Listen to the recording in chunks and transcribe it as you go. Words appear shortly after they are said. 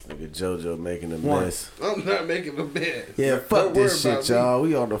motherfucking JoJo making a mess. I'm not making a mess. Yeah, fuck this shit, y'all.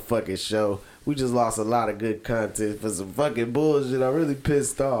 We on the fucking show. We just lost a lot of good content for some fucking bullshit. I'm really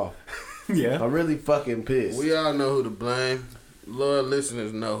pissed off. Yeah. I'm really fucking pissed. We all know who to blame. Lord,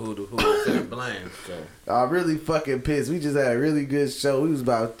 listeners know who to blame. So I'm really fucking pissed. We just had a really good show. We was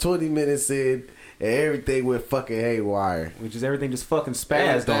about 20 minutes in, and everything went fucking haywire. Which is everything just fucking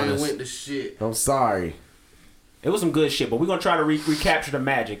spazzed on everything us. went to shit. I'm sorry. It was some good shit, but we're gonna try to recapture the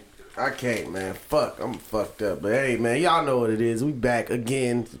magic. I can't, man. Fuck. I'm fucked up. But hey, man, y'all know what it is. We back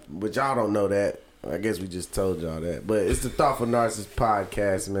again, but y'all don't know that. I guess we just told y'all that. But it's the Thoughtful Narcissist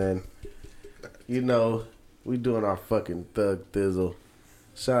podcast, man. You know, we doing our fucking thug thizzle.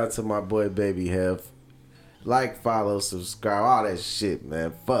 Shout out to my boy Baby Hef. Like, follow, subscribe, all that shit,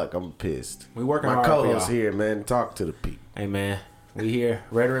 man. Fuck, I'm pissed. We working my hard for co-host y'all. here, man. Talk to the people. Hey man, we here.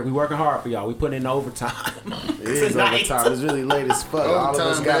 Rhetoric, we working hard for y'all. We putting in overtime. It is overtime. It's really late as fuck. All of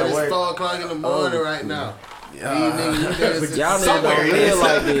us Overtime, gotta man. work. It's 4 o'clock in the morning right now. Yeah. Y'all niggas Somewhere don't it live is.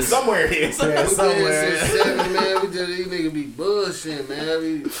 like this. Somewhere it is. Yeah, somewhere. Since 7, man. We just these niggas be bullshit, man.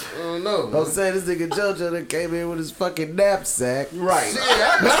 I don't know. I'm saying this nigga JoJo that came in with his fucking knapsack. Right. Shit,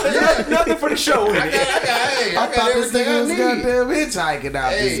 I Nothing for the show. got I got thought this everything nigga I was need. goddamn hitchhiking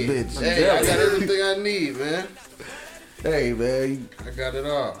out Hey, this bitch. hey, I got everything I need, man. Hey, man. I got it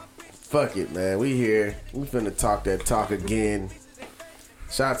all. Fuck it, man. We here. We finna talk that talk again.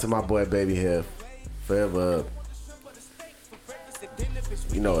 Shout out to my boy Baby Hef. Forever up.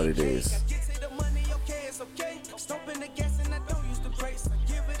 You know what it is.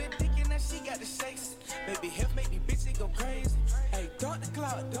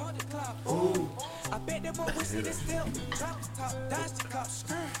 I bet that boy wish it still drop the top, dodge the cop,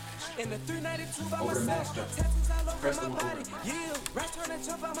 skirt. In the 392 by myself, tattoos all over my body. Yeah, rats trying to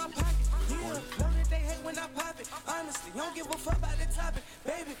jump out my pocket. Yeah, know that they hate when I pop it. Honestly, don't give a fuck about the topic.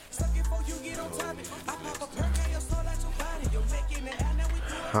 Baby, suck it before you get on topic. I pop a perk and your soul out your body. Your neck in the air, now we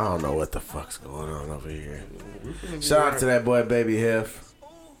do it. I don't know what the fuck's going on over here. Shout out to that boy Baby Hef.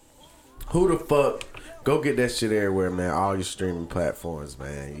 Who the fuck? Go get that shit everywhere, man. All your streaming platforms,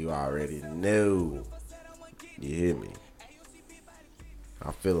 man. You already know. You hear me?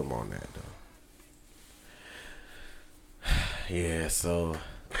 I feel him on that, though. Yeah, so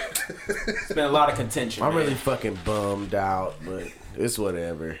It's been a lot of contention. I'm man. really fucking bummed out, but it's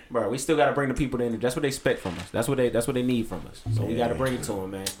whatever. Bro, we still gotta bring the people in. That's what they expect from us. That's what they need from us. So we gotta bring it to them,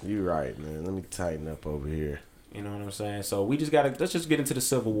 man. You right, man. Let me tighten up over here. You know what I'm saying? So we just gotta let's just get into the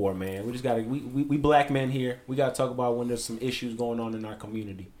Civil War, man. We just gotta we black men here. We gotta talk about when there's some issues going on in our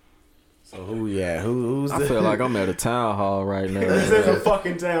community. So who's I feel like I'm at a town hall right now. This is a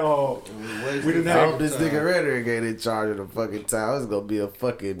fucking town hall. We didn't I hope this nigga Rhetoric ain't in charge of the fucking town. It's gonna be a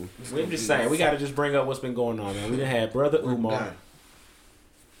fucking. We're just saying we gotta just bring up what's been going on, man. We done had Brother Umar.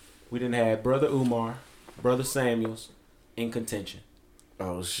 We done had Brother Umar, Brother Samuels in contention.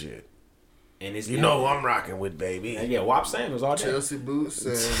 Oh shit. And it's You know who I'm rocking with, baby. yeah, Wop Samuels all day. Chelsea boots.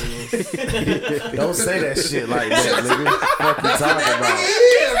 Don't say that shit like that, nigga. What you talking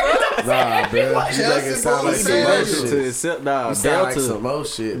about? Nah, bro. You make it sound like some more shit. Nah, You sound like some Delta. more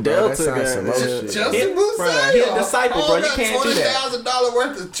shit, bro. That Delta sounds some more got- shit. Chelsea boots. Bruh, he a disciple, bro. You can't do that. $20,000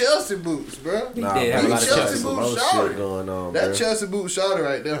 worth of Chelsea boots, bro. He Nah, did have a bro, lot of you got Chelsea some boots more shorty. shit going on, That bro. Chelsea boot shorty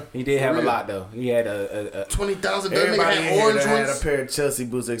right there. He did For have a real. lot though. He had a $20,000. That nigga Everybody in had here orange that had a ones. pair of Chelsea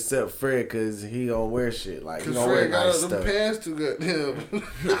boots except Fred, cause he don't wear shit. Like he Cause don't wear Fred got nice them stuff. pants too goddamn.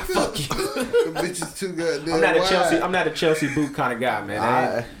 nah, fuck you. The bitches too goddamn. I'm not a wide. Chelsea. I'm not a Chelsea boot kind of guy,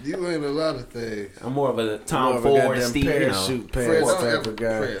 man. You ain't a lot of things. I'm more of a More Tom of a Ford, goddamn Steve. You know. parachute Fred, pants don't type ever. of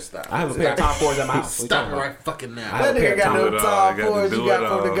guy. Fred, stop. I have a pair of Tom Fords at my house. What you Stop talking it about? right fucking now. I have That a pair nigga of got Tom no Fords. Tom got to Fords. do You got it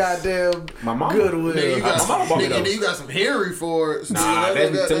from the all. goddamn My mama. Goodwill. Nigga, you got My mama some, bought me nigga, those. then you got some Henry Fords. Nah,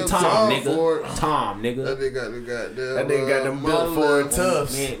 that's them Tom, nigga. Ford. Tom, That nigga. nigga got the goddamn. That nigga got them built Model Ford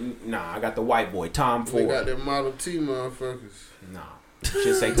Tufts. Man, nah, I got the white boy, Tom They got Ford. them Model T motherfuckers. Nah,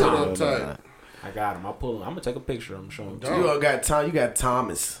 should say Put Tom. up tight. I got him. I pull him. I'm gonna take a picture of him. Show him. Dog. You all got Tom. You got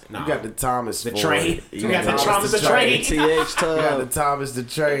Thomas. Nah. You got the Thomas. The Ford. train. You got the Thomas Thomas the train. TH You got the Tub. Thomas the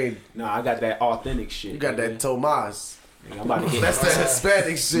train. Nah, I got that authentic shit. You got that Tomas. Nigga, I'm about to get. That's that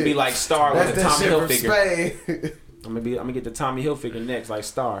Hispanic shit. Be like Star That's with the that Tommy shit from Hilfiger. Spain. I'm gonna get the Tommy Hilfiger next, like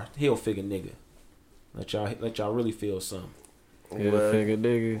Star Hilfiger nigga. Let y'all really feel something. Yeah, figure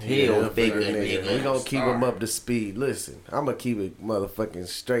nigga. Hilfiger nigga. nigga. We gonna keep him up to speed. Listen, I'm gonna keep it motherfucking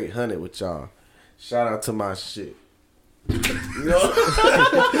straight 100 with y'all. Shout out to my shit. You know?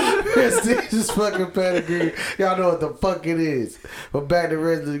 This is fucking pedigree. Y'all know what the fuck it is. But back to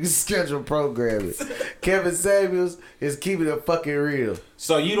regular scheduled programming. Kevin Samuels is keeping it fucking real.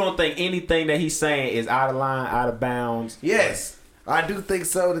 So you don't think anything that he's saying is out of line, out of bounds? Yes. I do think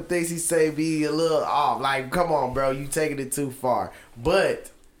some of the things he say be a little off. Like, come on, bro, you taking it too far. But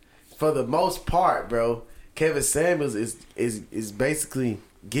for the most part, bro, Kevin Samuels is basically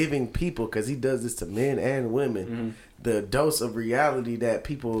giving people, because he does this to men and women, the dose of reality that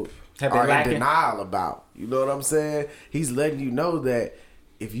people are in denial about. You know what I'm saying? He's letting you know that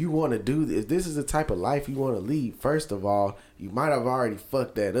if you want to do this, if this is the type of life you want to lead, first of all, you might have already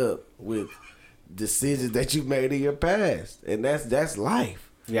fucked that up with decisions that you made in your past, and that's life.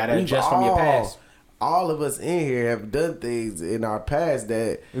 You gotta adjust from your past. All of us in here have done things in our past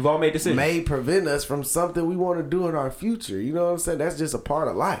that we've all made decisions may prevent us from something we want to do in our future. You know what I'm saying? That's just a part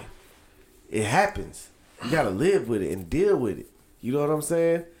of life. It happens. You gotta live with it and deal with it. You know what I'm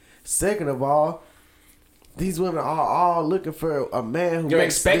saying? Second of all, these women are all looking for a man who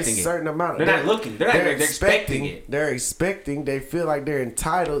makes this certain amount. They're not looking. They're expecting it. They're expecting. They feel like they're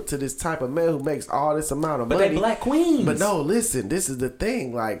entitled to this type of man who makes all this amount of money. But they black queens. But no, listen. This is the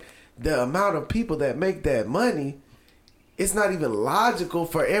thing. Like, the amount of people that make that money, it's not even logical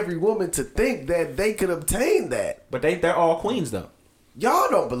for every woman to think that they could obtain that. But they're all queens, though. Y'all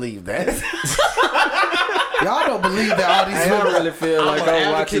don't believe that. Y'all don't believe that all these women. I don't really feel like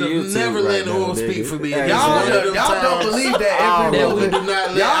I'm watching YouTube. Never let right oil now, speak for me. Y'all don't believe that every woman.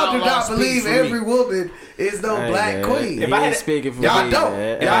 Y'all do not believe every woman is no black queen. If I had speaking for y'all me, don't.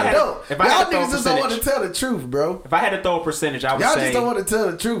 man. Y'all don't. If I had Y'all to throw a niggas just don't want to percentage. tell the truth, bro. If I had to throw a percentage, I would Y'all say... just don't want to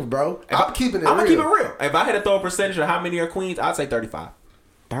tell the truth, bro. I'm keeping it real. I'm going to keep it real. If I had to throw a percentage of how many are queens, I'd say 35.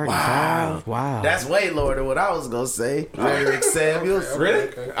 35. Wow. That's way lower than what I was gonna say. Rhetoric Samuels. Really?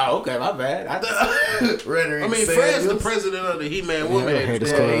 Oh, okay, my bad. Rhetoric I mean, Samuels. Fred's the president of the He-Man Woman. Yeah,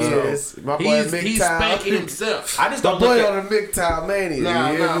 Yeah, he is. My boy Mick He's Town. spanking himself. I just The don't boy look on the MGTOW Mania.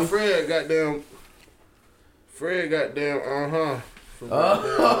 you hear Nah, me? Fred goddamn,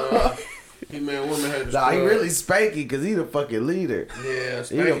 He-Man Woman had to Nah, he really spanky because he the fucking leader. Yeah,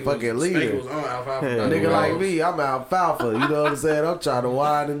 He a fucking leader. Spanky was on Alfalfa. Nigga like me, I'm alfalfa. You know what I'm saying? I'm trying to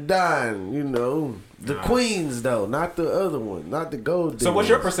wine and dine. You know, the queens though, not the other one, not the gold. So what's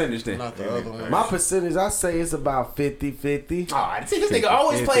your percentage then? Not the other one. My percentage, I say it's about 50-50. Oh, I see this nigga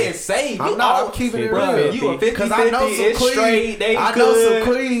always playing safe. I'm keeping it Bro, real. you a 50-50, Because I know some it's queens. straight, they I good. know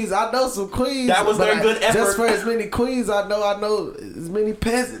some queens. That was but their good effort. Just for as many queens I know as many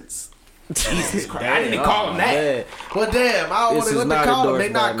peasants. Jesus Christ. I didn't call him that. Man. Well, damn, I don't want This to is what not they call them. They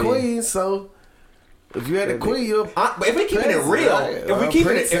endorsed not by me. queens, so if you had a queen, you're But if we keeping it real, if we're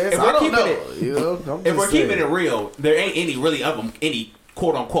keeping it, if I we're don't keeping know. it, You know, I'm if just we're keeping saying. it real, there ain't any really of them, any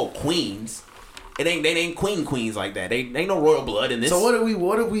quote unquote queens. They ain't queens like that. They ain't no royal blood in this. So what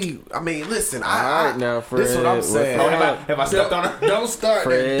do we? I mean, listen. All right, now, Fred. This is what I'm saying. Oh, have I stepped on her? Don't start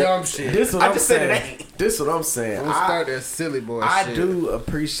Fred. that dumb shit. This is what I I'm just said saying. it ain't. This is what I'm saying. Don't start that silly boy I shit. do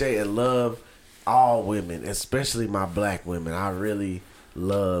appreciate and love all women, especially my black women. I really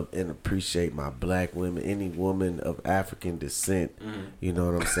love and appreciate my black women. Any woman of African descent, you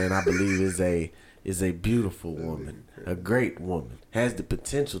know what I'm saying? I believe is a beautiful woman, a great woman, has the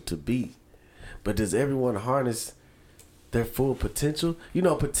potential to be. But does everyone harness their full potential? You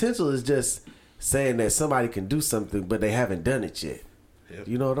know, potential is just saying that somebody can do something, but they haven't done it yet. Yep.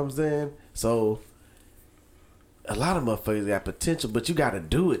 You know what I'm saying? So a lot of motherfuckers got potential, but you got to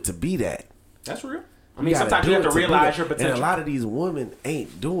do it to be that. That's real. I mean, gotta sometimes do you have it to be realize that. your potential. And a lot of these women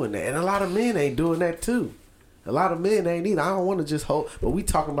ain't doing that, and a lot of men ain't doing that too. A lot of men ain't either. I don't want to just hold, but we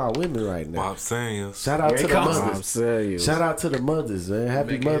talking about women right now. Bob Samuels. Shout out Here to it the comes. I'm mothers. saying you. Shout out to the mothers, man.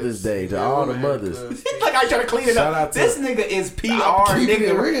 Happy Make Mother's his Day to He-Man all the Woman mothers. Club. like I trying to clean it Shout up. out to- This nigga is PR, I'm keeping nigga.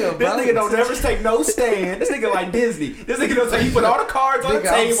 it real, this bro. nigga don't never take no stand. This nigga like Disney. This nigga don't say he put all the cards on the Nigga,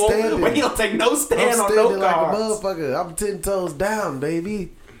 I'm table, standing. but he don't take no I'm stand on standing no like a cards. motherfucker. I'm 10 toes down,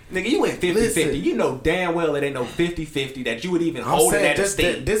 baby. Nigga, you went 50-50. Listen. You know damn well it ain't no 50-50 that you would even I'm hold in saying that just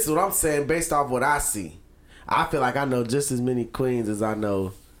esteem. this is what I'm saying based off what I see. I feel like I know just as many queens as I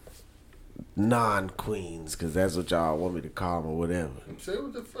know non-queens, because that's what y'all want me to call them or whatever. Say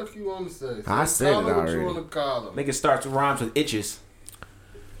what the fuck you want to say. I said Call it them what already. you want to call them. Nigga starts rhymes with itches.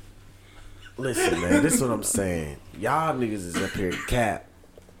 Listen, man, this is what I'm saying. Y'all niggas is up here cap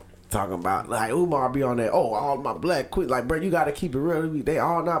talking about like Umar be on that. Oh, all my black queens. Like, bro, you got to keep it real. They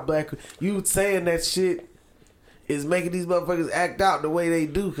all not black. You saying that shit is making these motherfuckers act out the way they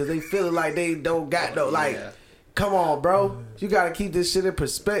do because they feeling like they don't got no like. Yeah. Come on, bro. You gotta keep this shit in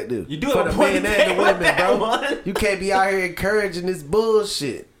perspective. You do for have the a point men in and the there with women, that bro. one. You can't be out here encouraging this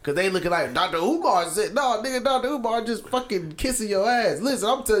bullshit. Cause they looking like Dr. Umar said, no, nigga, Dr. Umar just fucking kissing your ass. Listen,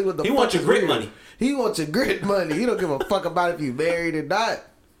 I'm telling you what the He fuck wants your is grit real. money. He wants your grit money. He don't give a fuck about if you married or not.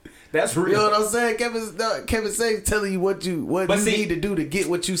 That's You real. know what I'm saying? Kevin Samuels telling you what you need to do to get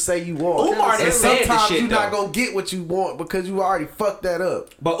what you say you want. Umar and done said the sometimes shit, you're not though. gonna get what you want because you already fucked that up.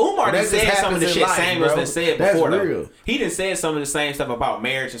 But Umar done That just said some of the happens in shit life, Samuels bro. done said That's before, though. real. He done said some of the same stuff about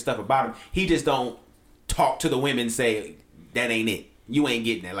marriage and stuff about him. He just don't talk to the women and say, that ain't it. You ain't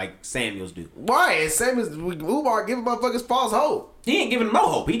getting that like Samuels do. Why? And Samuels, Umar giving motherfuckers false hope. He ain't giving them no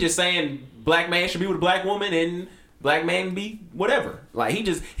hope. He just saying black man should be with a black woman and black man be whatever. Like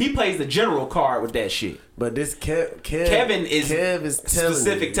he plays the general card with that shit. But this Kevin is telling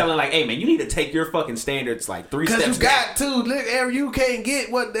specific, you. telling like, hey man, you need to take your fucking standards like 3 steps Because you got to. Look, you can't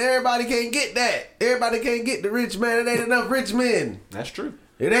get what everybody can't get that. Everybody can't get the rich man. It ain't enough rich men. That's true.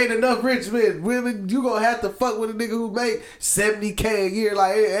 It ain't enough rich men. Women, you gonna have to fuck with a nigga who make $70K a year.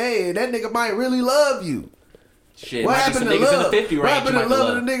 Like, hey, that nigga might really love you. Shit, What might be happened some to niggas love? in the 50 What range. happened you to might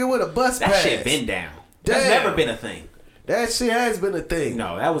loving a nigga with a bus That pass? shit been down. That's Damn. never been a thing. That shit has been a thing.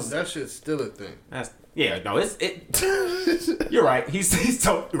 No, that was That shit's still a thing. that's yeah. No, you're right. He's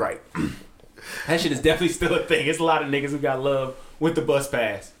totally right. That shit is definitely still a thing. It's a lot of niggas who got love with the bus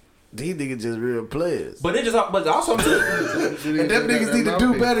pass. These niggas just real players. But also And them niggas need to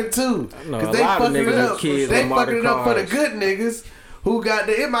do better too. know Cause a they lot of fucking it niggas up. with kids They with fucking it up for the cars. good niggas who got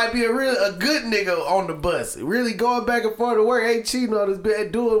it might be a good nigga on the bus. Really going back and forth to work, ain't cheating on his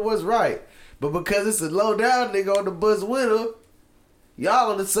bed, doing what's right. But because it's a low down nigga on the bus with him,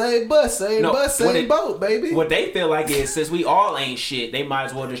 y'all on the same bus, same boat, baby. What they feel like is since we all ain't shit, they might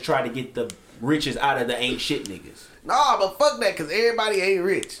as well just try to get the riches out of the ain't shit niggas. Nah, but fuck that, cause everybody ain't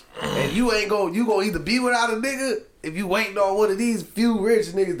rich. And you gonna either be without a nigga if you waiting on one of these few rich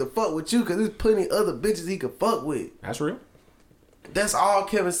niggas to fuck with you, cause there's plenty of other bitches he could fuck with. That's real. That's all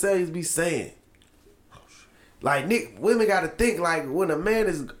Kevin Samuels be saying. Like, women gotta think like when a man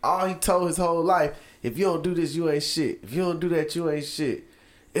is all he told his whole life, if you don't do this, you ain't shit. If you don't do that, you ain't shit.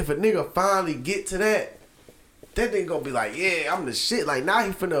 If a nigga finally get to that nigga gonna be like, yeah, I'm the shit. Like, now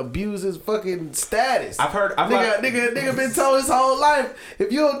he finna abuse his fucking status. Nigga been told his whole life,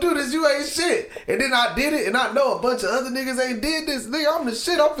 if you don't do this, you ain't shit. And then I did it, and I know a bunch of other niggas ain't did this. Nigga, I'm the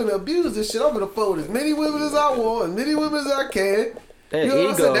shit. I'm finna abuse this shit. I'm finna fuck with as many women as I want, as many women as I can. That's You know what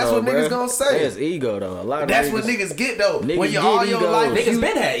I'm ego, saying? That's what though, niggas bruh. gonna say. That's ego, though. A lot of That's niggas, what niggas get though. Niggas When you get all your ego, life, bruh. Niggas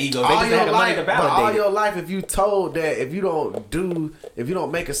been had egos. They all just your had the money life, to but all validate your it. life, if you told that if you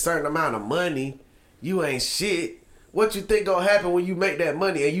don't make a certain amount of money, you ain't shit. What you think gonna happen when you make that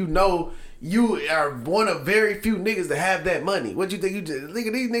money and you know you are one of very few niggas that have that money? What you think you just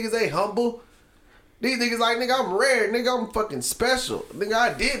nigga? These niggas ain't humble. These niggas like, nigga, I'm rare, nigga, I'm fucking special. Nigga,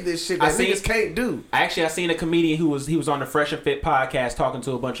 I did this shit that niggas can't do. I seen a comedian who was on the Fresh and Fit podcast talking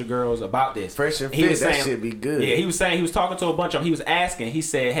to a bunch of girls about this. Fresh and He Fit, was that saying- shit be good. Yeah, he was talking to a bunch of them. He was asking, he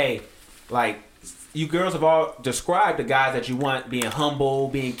said, hey, like, you girls have all described the guys that you want being humble,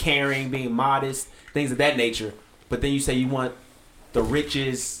 being caring, being modest, things of that nature. But then you say you want the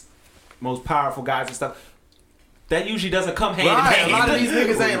richest, most powerful guys and stuff. That usually doesn't come hand in Right, hand. a lot of these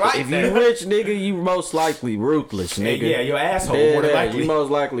niggas ain't like if that. you rich, nigga, you most likely ruthless, nigga. Yeah, you're asshole, Yeah, more than likely. you most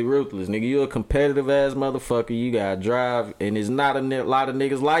likely ruthless, nigga. You a competitive ass motherfucker. You got drive, and there's not a lot of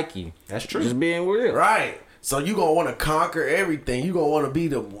niggas like you. That's true. Just being real. Right. So you gonna want to conquer everything. You gonna want to be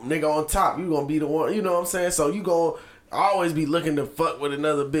the nigga on top. You gonna be the one. You know what I'm saying? So you gonna always be looking to fuck with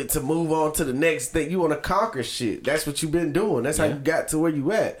another bit to move on to the next thing. You want to conquer shit. That's what you been doing. That's how you got to where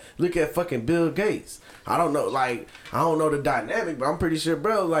you at. Look at fucking Bill Gates. I don't know the dynamic, but I'm pretty sure,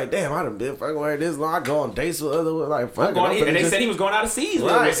 bro. Like, damn, I done been fucking with her this long. I go on dates with other like, fuck. And they said he was going out of season.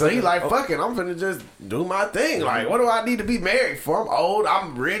 Right, so he like, fuck it, I'm finna just do my thing. Like, what do I need to be married for? I'm old,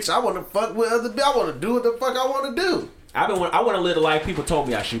 I'm rich, I want to fuck with other people. I want to do what the fuck I want to do. I want to live the life people told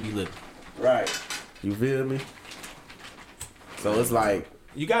me I should be living. Right. You feel me? So it's like,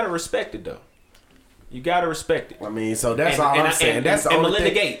 You gotta respect it though. You gotta respect it. I mean, so that's And- all and- I'm saying. and- That's the and only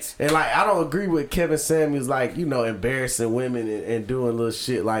Melinda thing. Gates. And like, I don't agree with Kevin Samuels, like, you know, embarrassing women and doing little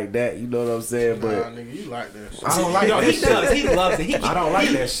shit like that. You know what I'm saying? Nah, But nigga, you like that shit. I don't like No, that he shit. does. He loves it. I don't like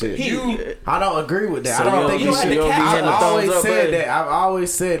that shit. I don't agree with that. So I don't you think you you don't should. have to be cap hitting I've the always thumbs up, said buddy. that. I've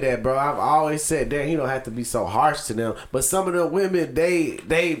always said that, bro. I've always said that. You don't have to be so harsh to them. But some of the women,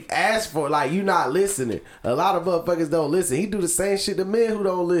 they ask for, like, you not listening. A lot of motherfuckers don't listen. He do the same shit to men who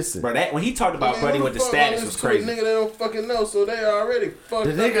don't listen. Bro, that when he talked about Man, Buddy who with the fuck status gonna was listen to a crazy. Nigga, they don't fucking know, so they already fucked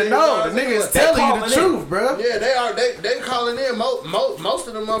The up. nigga They know. lives The nigga is anyway. telling you calling the in. truth, bro. Yeah, they are. They calling in. Most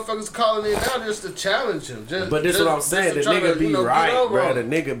of the motherfuckers calling in now just to challenge him. But this is what I'm saying. The just to try nigga to, be you know, right, get over bro. on The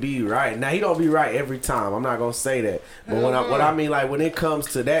him. nigga be right. Now he don't be right every time. I'm not gonna say that. But what I mean, like, when it comes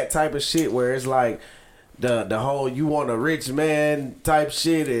to that type of shit, where it's like the whole you want a rich man type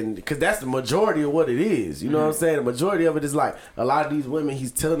shit, and because that's the majority of what it is. You know what I'm saying? The majority of it is like a lot of these women.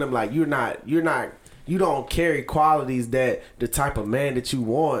 He's telling them like you don't carry qualities that the type of man that you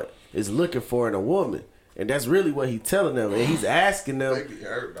want is looking for in a woman. And that's really what he's telling them, and he's asking them.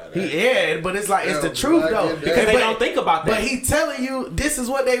 But it's like it's the truth though, because they don't think about that. But he's telling you this is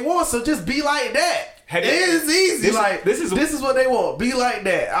what they want, so just be like that. It's easy. This is what they want. Be like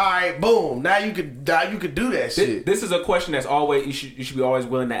that. All right, boom. Now you could do that shit. This is a question that's always you should be always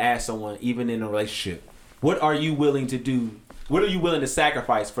willing to ask someone, even in a relationship. What are you willing to do? What are you willing to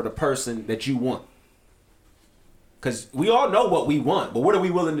sacrifice for the person that you want? Because we all know what we want, but what are we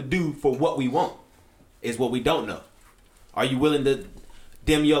willing to do for what we want? Is what we don't know. Are you willing to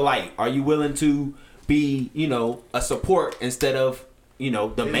dim your light? Are you willing to be, a support instead of,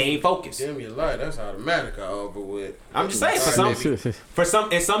 the main focus? Dim your light. That's automatic. Over with. I'm just saying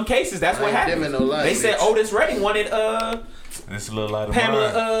in some cases that's what happened. No light, they said Otis Redding wanted This a little light of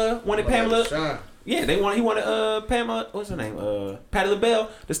Pamela wanted Pamela. Yeah, he wanted Pamela. What's her name? Patti LaBelle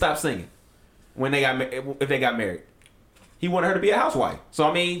to stop singing when if they got married. He wanted her to be a housewife. So,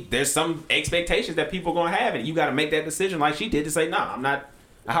 I mean, there's some expectations that people are going to have, and you got to make that decision like she did to say, nah, I'm not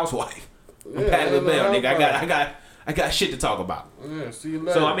a housewife. I'm Patti LaBelle, nigga. I got shit to talk about. Yeah, see you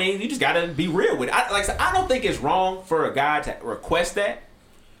later. So, I mean, you just got to be real with it. Like I said, I don't think it's wrong for a guy to request that.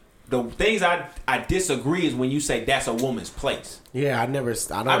 The things I disagree is when you say that's a woman's place. Yeah, I'm not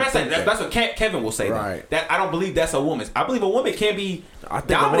saying that's what Kevin will say. Right. That I don't believe that's a woman's. I believe a woman can be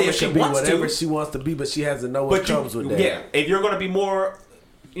dominant if she be wants whatever to. she wants to be, but she has to know what comes with that. Yeah, if you're going to be more,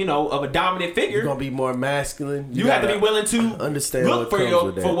 of a dominant figure, you're going to be more masculine. You have to be willing to understand look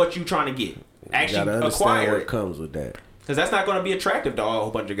for what you're trying to get. Actually, acquire what comes with that. Because that's not going to be attractive to a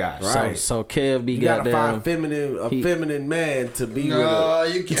whole bunch of guys. Right. So Kev be you gotta find feminine man to be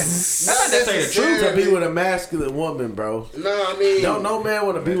with you can't. That's not necessarily the truth. To be with a masculine woman, bro. No, I mean, don't no man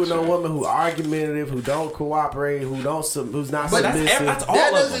want to be with no woman who argumentative, who don't cooperate, who's not submissive. That's all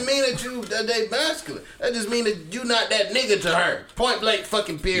that doesn't mean that they masculine. That just mean that you not that nigga to her. Point blank,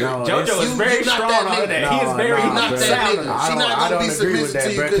 fucking period. No, JoJo is very strong on that. He is very not that nigga. She not gonna be submissive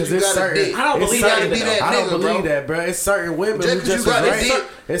to you because you got a dick. I don't believe that. I don't believe that, bro. It's certain women who just raised.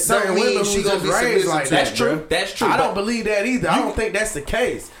 It's certain women who just raised like that. That's true. That's true. I don't believe that either. I don't think that's the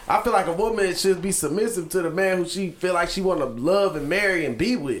case. I feel like a woman should be submissive to the man who she feel like she want to love and marry and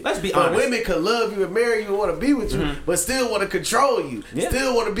be with. Let's be honest. Women could love you and marry you and want to be with you, but still want to control you. Yeah.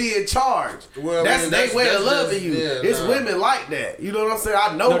 Still want to be in charge. Well, that's their way of loving you. Yeah, it's women like that. You know what I'm saying?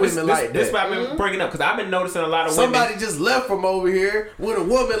 I know women like that. This is why I've been bringing up, because I've been noticing a lot of women. Somebody just left from over here with a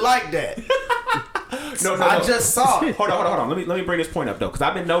woman like that. No. I just saw it. Hold on. Let me bring this point up though, because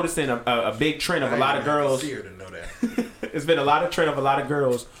I've been noticing a big trend of a lot of girls. To know that. It's been a lot of trend of a lot of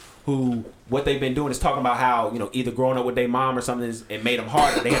girls who what they've been doing is talking about how either growing up with their mom or something it made them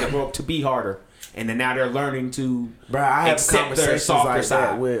harder. They had to grow up to be harder, and then now they're learning to I have accept their conversations softer like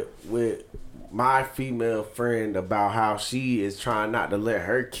side. that with my female friend about how she is trying not to let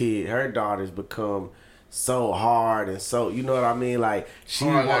her daughters become so hard and so, you know what I mean? Like she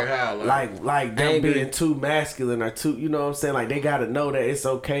like them being too masculine or too, you know what I'm saying? Like they gotta know that it's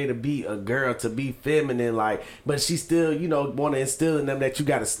okay to be a girl, to be feminine, like, but she still, want to instill in them that you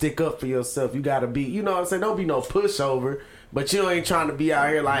gotta stick up for yourself. You gotta be, you know what I'm saying? Don't be no pushover. But you ain't trying to be out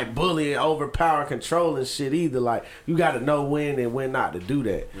here like bullying, overpowering, controlling shit either. Like you got to know when and when not to do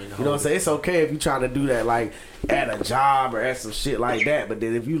that. You know what I'm saying? It's okay if you trying to do that like at a job or at some shit like that. But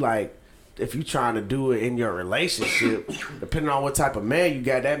then if you trying to do it in your relationship, depending on what type of man you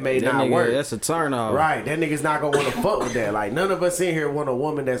got, that may not work. That's a turn off. Right. That nigga's not going to want to fuck with that. Like, none of us in here want a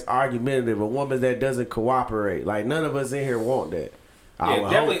woman that's argumentative, a woman that doesn't cooperate. Like, none of us in here want that. Yeah,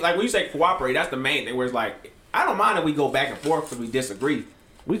 definitely. Like, when you say cooperate, that's the main thing where it's like, I don't mind if we go back and forth because we disagree.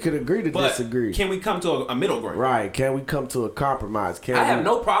 We could agree to disagree. Can we come to a middle ground? Right. Can we come to a compromise? I have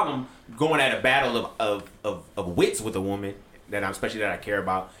no problem going at a battle of wits with a woman especially that I care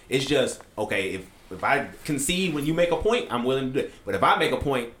about. It's just, okay, if I concede when you make a point, I'm willing to do it. But if I make a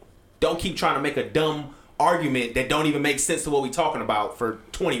point, don't keep trying to make a dumb argument that don't even make sense to what we talking about for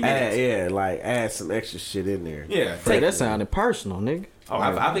 20 minutes. Add some extra shit in there. Yeah. That sounded personal, nigga. Oh,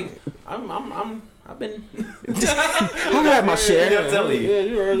 I think I've been. I had my share. I'm telling you. Yeah,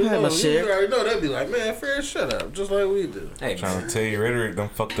 you already know. You already know. They'd be like, man, Fred, shut up, just like we do. Hey, trying to tell you, Rhetoric done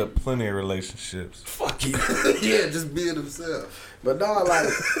fucked up plenty of relationships. Fuck you. Yeah, just being himself. But no,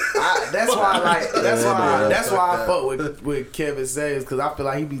 that's why I fuck with Kevin Samuels, because I feel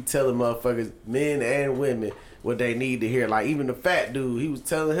like he be telling motherfuckers, men and women, what they need to hear. Like even the fat dude, he was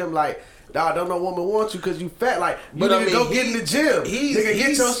telling him like Dog, don't no woman want you because you fat. Like, you But nigga I mean, go get in the gym. Nigga, get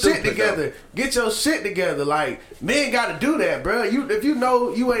he's your shit stupid, together. though. Get your shit together. Like, men got to do that, bro. If you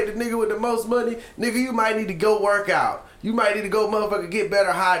know you ain't the nigga with the most money, nigga, you might need to go work out. You might need to go, motherfucker, get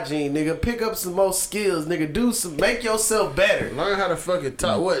better hygiene, nigga. Pick up some more skills, nigga. Make yourself better. Learn how to fucking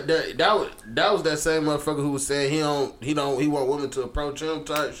talk. What that was that same motherfucker who was saying he want women to approach him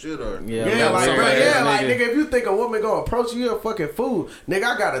type shit or Yeah, like, bro, nigga, if you think a woman gonna approach you, you're a fucking fool.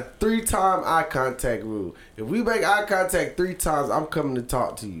 Nigga, I got a 3-time eye contact rule. If we make eye contact 3 times, I'm coming to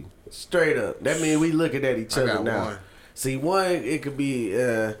talk to you. Straight up. That means we looking at each other now. One. See, 1, it could be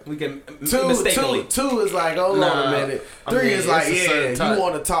We can two mistakenly. two is like, hold on a minute. 3 is like, yeah, you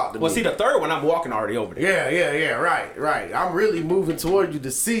want to talk to me. Well, see, the third one, I'm walking already over there. Yeah, right. I'm really moving toward you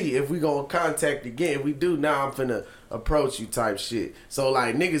to see if we gonna contact again. If we do, now I'm finna approach you type shit. So,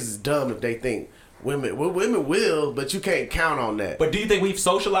 like, niggas is dumb if they think women will, but you can't count on that. But do you think we've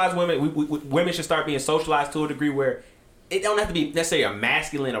socialized women? Women should start being socialized to a degree where it don't have to be necessarily a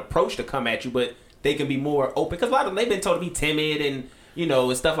masculine approach to come at you, but they can be more open. Because a lot of them, they've been told to be timid and,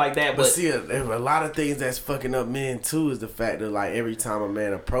 and stuff like that. But see, a lot of things that's fucking up men, too, is the fact that, like, every time a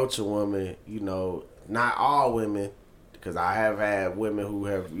man approach a woman, not all women, because I have had women who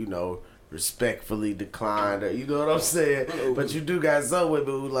have, respectfully declined, or, you know what I'm saying? But you do got some women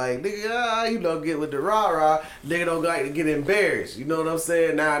who like, nigga, get with the rah-rah. Nigga don't like to get embarrassed. You know what I'm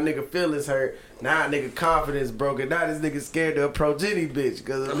saying? Now a nigga feelings hurt. Now a nigga confidence broken. Now this nigga scared to approach any bitch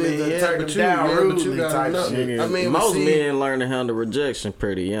because a bitch done turned him down rudely type shit. I mean, most men learn to handle rejection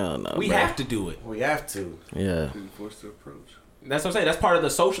pretty young, though. We have to do it. We have to. Yeah. Forced to approach. That's what I'm saying. That's part of the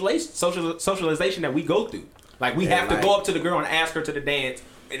socialization that we go through. Like, we have to go up to the girl and ask her to the dance.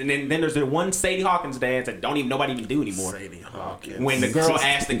 And then there's the one Sadie Hawkins dance that nobody even do anymore. Sadie Hawkins. When the girl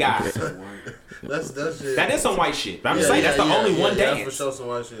asks the guy. That's shit. That is some white shit. But I'm just saying, that's the only one dance. That's for sure some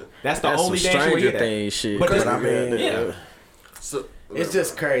white shit. That's the only some dance you Stranger hear Things shit. But I mean, yeah. So, it's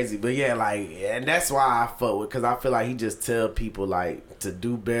just crazy. But yeah, like, and that's why I fuck with, because I feel like he just tell people, like, to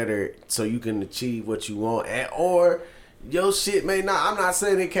do better so you can achieve what you want. Or your shit may not. I'm not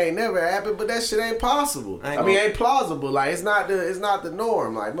saying it can't never happen, but that shit ain't possible. Ain't plausible. Like, it's not the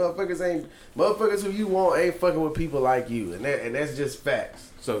norm. Like, motherfuckers who you want ain't fucking with people like you, and that's just facts.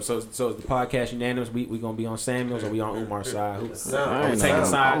 So is the podcast unanimous? We gonna be on Samuel's or we on Umar's side? No, Are we taking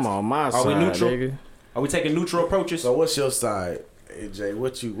sides? I'm on my side. Are we neutral? Nigga. Are we taking neutral approaches? So what's your side, AJ?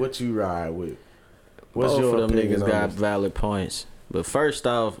 What you ride with? What's Both your of them opinion niggas on got this? valid points. But first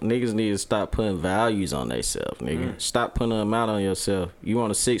off, niggas need to stop putting values on themselves, nigga. Stop putting an amount on yourself. You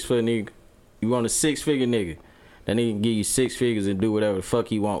want a 6-foot nigga? You want a 6-figure nigga? That nigga can give you 6 figures and do whatever the fuck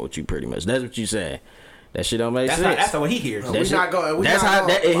he want with you, pretty much. That's what you saying. That shit don't make sense. That's not what he hears. In his mind,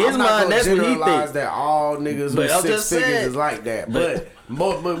 that's what he thinks. That all niggas But I'm with 6 just figures saying, is like that. But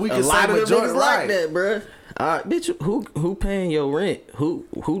we A can say lot of them majority niggas right. like that, bruh. Bitch, who paying your rent? Who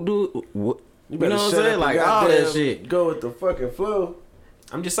do what? You know what I'm saying? Like all that shit. Go with the fucking flow.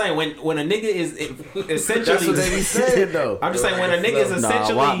 I'm just saying when a nigga is essentially. That's what they be saying though. I'm just saying when a nigga is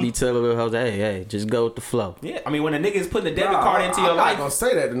essentially. Nah, Wop be telling the hoes, hey, just go with the flow. Yeah, I mean when a nigga is putting a debit card into your I'm life. not gonna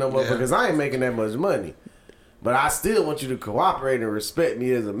say that to no motherfucker because I ain't making that much money. But I still want you to cooperate and respect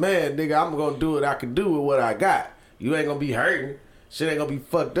me as a man, nigga. I'm gonna do what I can do with what I got. You ain't gonna be hurting. Shit ain't gonna be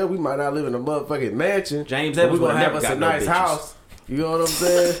fucked up. We might not live in a motherfucking mansion. James but Evans we gonna would've have never us a got no nice bitches. house. You know what I'm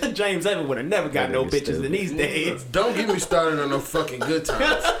saying? James Evans would have never got no bitches in these days. Don't get me started on no fucking good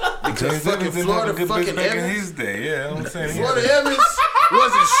times. Because James fucking Evans didn't have a Florida good fucking bitch back in Evans. his day. Yeah, I'm saying. Florida Evans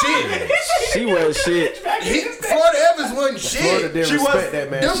wasn't shit. She was shit. Florida Evans wasn't shit. Florida didn't She respect was-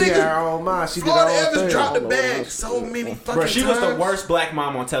 that man. them She had niggas- her own mind. She Florida did her own Evans thing. dropped the bag so many fucking Bro, she was the times. worst black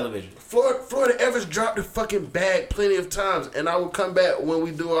mom on television. Florida Evans dropped the fucking bag plenty of times, and I will come back when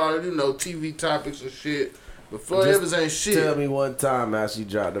we do our TV topics and shit. But Florida Evans ain't shit. Tell me one time how she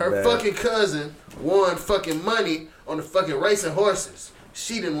dropped the Her bag. fucking cousin won fucking money on the fucking racing horses.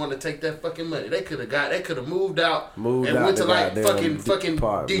 She didn't want to take that fucking money. They could have moved out and went to like fucking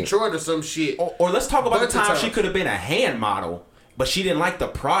Detroit or some shit. Or let's talk about Bunch the of time she times. could have been a hand model, but she didn't like the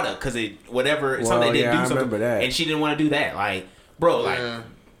product because something they didn't yeah, do I something, remember that. and she didn't want to do that. Like, bro, like Yeah.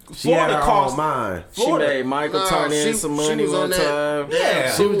 She had Florida her cost own mind. She made Michael turn in some money was on one that. time.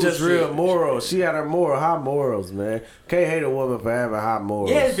 Yeah. She was just Bullshit. real moral. She had her high morals, man. Can't hate a woman for having high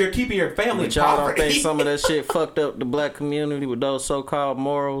morals. yeah, if you're keeping your family in But y'all don't poverty. think some of that shit fucked up the black community with those so-called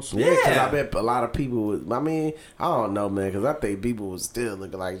morals? Yeah, because Yeah. I bet a lot of people would. I mean, I don't know, man, because I think people would still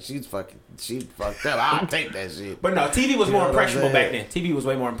look like she fucked up. I'll take that shit. But no, TV was more know what I'm impressionable back saying? then. TV was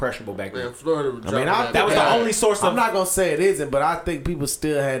way more impressionable back then. Man, Florida was I mean, That was the only source of. I'm not gonna say it isn't, but I think people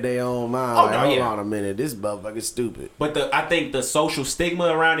still had had their own mind. Oh, like, no, hold yeah. on a minute, this motherfucker's stupid. But I think the social stigma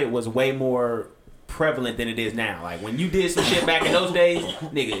around it was way more prevalent than it is now. Like when you did some shit back in those days,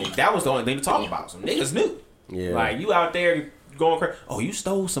 nigga, that was the only thing to talk about. Some niggas knew. Yeah. Like you out there going crazy. Oh, you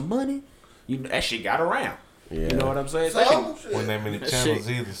stole some money? That shit got around. Yeah. You know what I'm saying? Wasn't that many channels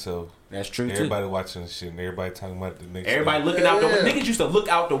either, so that's true too. Everybody watching the shit and everybody talking about the next. Everybody looking out the niggas used to look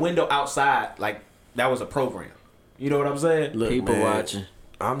out the window outside like that was a program. You know what I'm saying? Look, People man, watching.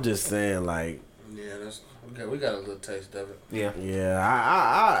 I'm just saying, like, Yeah, we got a little taste of it. Yeah.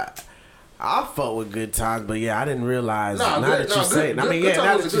 Yeah, I fuck with Good Times, but yeah, I didn't realize. Now that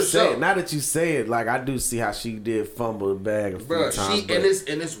you say it, like I do see how she did fumble the bag a few Bro, times.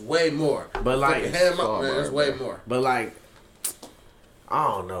 and it's way more. But like, it's way more. But like, I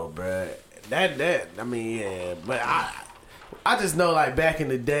don't know, bro. That I mean, yeah, but I just know, like, back in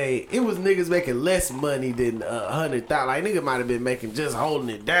the day, it was niggas making less money than 100,000. Like, nigga might have been making just holding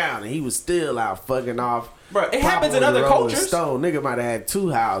it down, and he was still out fucking off. Bro, it happens in other cultures. Stone. Nigga might have had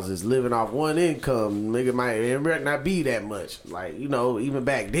 2 houses, living off one income. Nigga might not be that much. Like, you know, even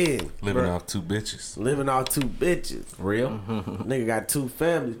back then. Living off 2 bitches. Living off 2 bitches. Real? Nigga got 2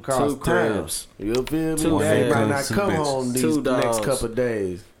 families across 2 town. cribs. You feel me? 2 They might families, not 2 come bitches. home these 2 next dogs. couple of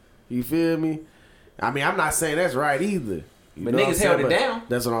days. You feel me? I mean, I'm not saying that's right either. You But know niggas what I'm held saying? it But down.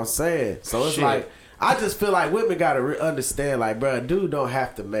 That's what I'm saying. So it's Shit. like, I just feel like women gotta understand, like, bro, a dude don't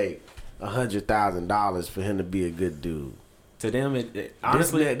have to make $100,000 for him to be a good dude. To them, it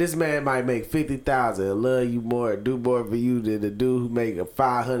honestly, this man might make 50,000 and love you more, do more for you than the dude who make a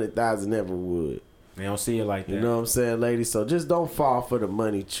 500,000 ever would. they don't see it like that. You know what I'm saying, ladies? So just don't fall for the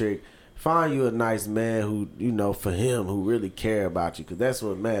money trick. Find you a nice man who, you know, for him, who really care about you, because that's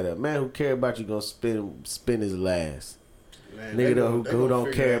what matters. A man who care about you gonna spend his last. Man, Nigga who don't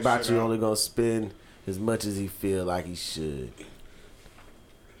figure care that about shit you out. only gonna spend as much as he feel like he should.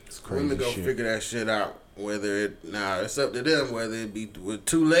 It's crazy Women gonna shit. figure that shit out. Whether it's up to them whether it be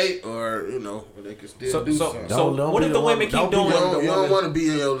too late or they can still do something. So Don't what be if the the women one- keep don't be doing? the You don't want to be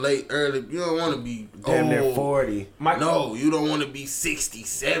in your late early. You don't want to be Damn near old. 40. No, you don't want to be 60,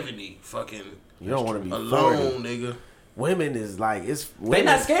 70 fucking You don't want to be alone, 40. nigga. Women is like, it's They women,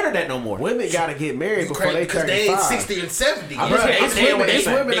 not scared of that no more. Women gotta get married before they Because 35. they ain't 60 and 70. Bruh, Yeah, it's they- women, they- it's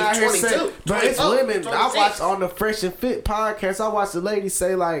women they out here 22, saying, but it's 24, women. I 26. watched on the Fresh and Fit podcast, I watched the lady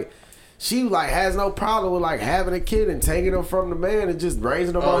say, like, she like has no problem with like having a kid and taking them from the man and just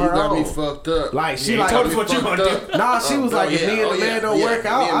raising them on you her got own. me fucked up. Like, she Yeah, like, told us what you gonna do. Nah, she was like, if me and the man don't work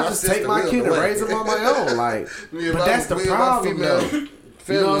out, Me and I my just take sister my will kid and the way. raise him on my own. Like, Me and but my- that's the me and my problem female though.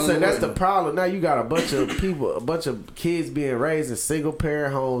 You know what I'm saying? family That's the women. problem. Now you got a bunch of people, a bunch of kids being raised in single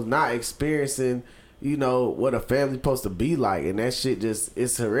parent homes, not experiencing, you know, what a family's supposed to be like. And that shit just,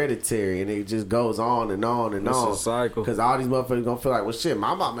 it's hereditary. And it just goes on and on and It's on. a cycle. Because all these motherfuckers gonna feel like, well, shit,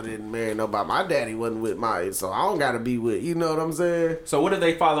 my mama didn't marry nobody. My daddy wasn't with my, so I don't gotta be with, you know what I'm saying? So what if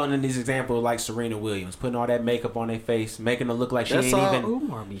they following in these examples like Serena Williams, putting all that makeup on their face, making her look like she That's ain't all even.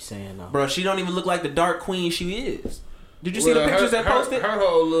 Umar be saying though. Bro, she don't even look like the dark queen she is. Did you see the pictures that posted? Her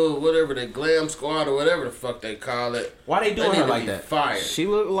whole little whatever the glam squad or whatever the fuck they call it. Why they doing need her to like be that? Fired. She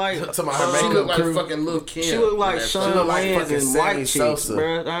look like Talking about her She makeup look like crew. fucking Lil Kim. she look like That Sean look like Wayans fucking and Sammy white cheeks, Sosa.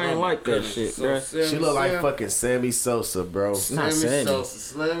 bro. I ain't Oh, like that goodness. shit, So bro. Sammy She look like Sam. fucking Sammy Sosa, bro. Not Sammy Sammy. Sosa,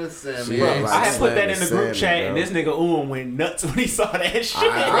 Slim and Sammy. Bro, Yeah. like- I had put that in the Sammy, group chat, and bro. this nigga went nuts when he saw that shit.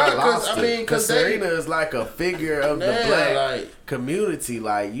 I lost I it. mean, 'cause they- Serena is like a figure of the Yeah, black like- community.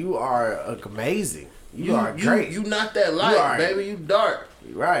 Like, you are amazing. You are great. You not that light, are. baby. You dark.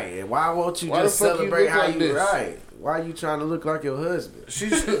 Right. And why won't you Why just the fuck you celebrate look how like you this? right? Why you trying to look like your husband? She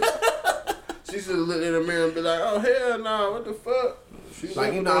should. She should look in the mirror and be like, "Oh hell no, what the fuck?" She Like,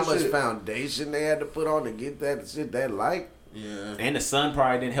 look you at know how that much shit. foundation they had to put on to get that shit that light? Yeah, And the sun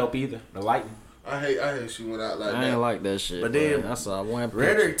probably didn't help either. The lighting. I hate she went out like I that. ain't like that shit. But But then- then I saw one picture.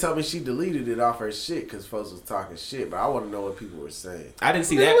 Rhetoric told me she deleted it off her shit because folks was talking shit, but I want to know what people were saying. I didn't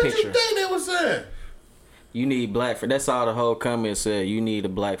see Man, that what picture. you think they was saying? You need black friend. That's all the whole comment said. You need a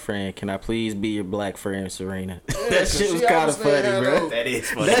black friend. Can I please be your black friend, Serena? that shit was kind of funny, bro. That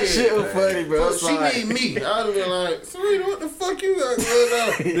is funny. That shit was funny, bro. So It's she like- need me. I'd have been like, Serena, what the fuck you got going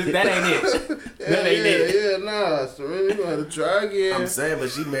on? That ain't it. That ain't it. Yeah, nah, Serena, you gonna have to try again. I'm saying, but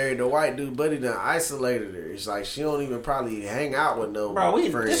she married a white dude, but he done isolated her. It's like she don't even probably hang out with no Bro,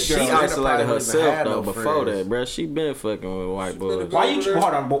 friends. this She girl Serena isolated probably don't even herself have though no before friends. that, bro. She been fucking with white boys. Why you?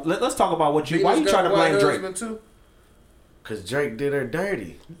 Hold on. Let's talk about what you. Why you Venus trying to got a blame white Drake? husband, too? Cause Drake did her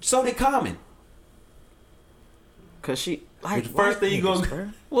dirty. So did Common. Cause she like The first thing you niggas, go. bro.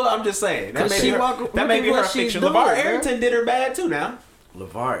 Well, I'm just saying. That 'Cause may she be her, walk- that may look be at her what she's fiction. doing, LeVar bro. Arrington did her bad too now.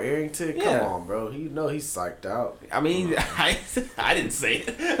 LeVar Arrington? Yeah. Come on, bro. You know he's psyched out. I mean, I didn't say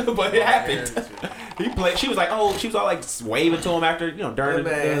it, but it happened. He played. She was like, oh, she was all like waving to him after, during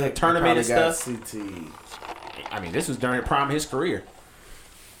the tournament and stuff. CTE. I mean, this was during the prime of his career.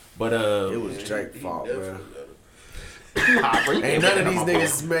 But it was Drake's fault, bro. Ain't none of these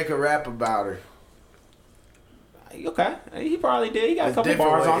niggas make a rap about her. Okay, he probably did. He got a couple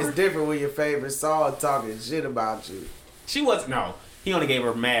bars on her. It's different when your favorite song talking shit about you. She was no. He only gave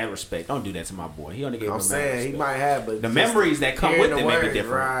her mad respect. Don't do that to my boy. He only gave her mad respect. I'm saying he might have, but the memories that come with it may be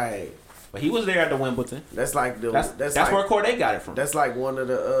different. Right. But he was there at the Wimbledon. That's like that's like, where Corday got it from. That's like one of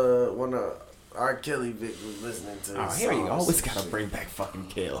R. Kelly Vic was listening to. Oh, here you always gotta bring back fucking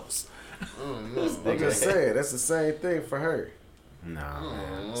kills. I'm just saying, that's the same thing for her.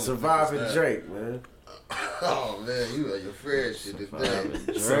 Nah. Surviving Drake, man. Oh man, you are your fair shit today.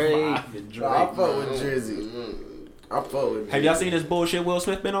 Drake. I fuck with Drizzy. I fuck with. Have y'all seen this bullshit Will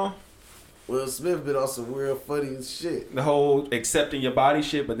Smith been on? Will Smith been on some real funny shit. The whole accepting your body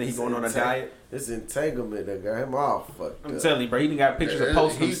shit, but then he going on a diet. This entanglement that got him all fucked up. I'm telling you, bro. He done got pictures of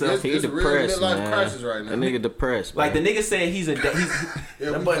posting himself. He's depressed, man. Crisis right now. That nigga depressed, man. Like the nigga said he's that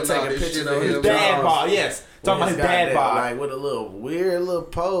boy taking pictures of his dad bod. Yes, talking about his dad bod, like with a little weird little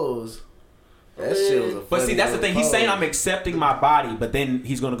pose. That shit was a But see, that's the thing. He's saying I'm accepting my body, but then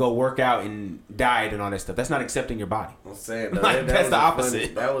he's gonna go work out and diet and all that stuff. That's not accepting your body. I'm saying like, that's the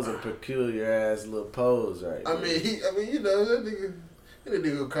opposite. That was a peculiar ass little pose, right? I mean, that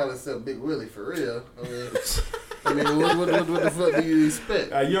nigga gonna call himself Big Willie for real. I mean, what the fuck do you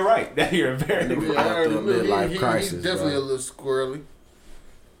expect? You're right. You're very nigga going through a midlife crisis. He's definitely a little squirrely.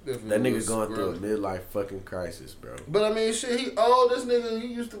 That nigga going through a midlife fucking crisis, bro. But I mean, shit, he old. This nigga, he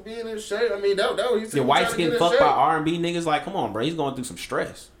used to be in his shape. I mean, that was your wife's getting fucked by R&B niggas. Like, come on, bro. He's going through some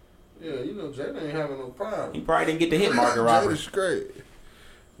stress. Yeah, Jada ain't having no problem. He probably didn't get to hit Margot Robbie. Jada's straight.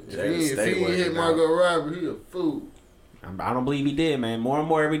 If he hit Margot Robbie, he a fool. I don't believe he did, man. More and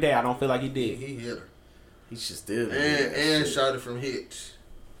more every day. I don't feel like he did. He hit her. He should still. And shot it from Hitch.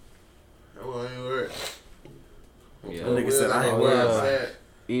 That wasn't work. Yeah, nigga said I ain't worried.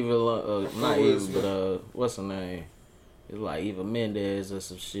 Not Eva, but what's her name? It's like Eva Mendes or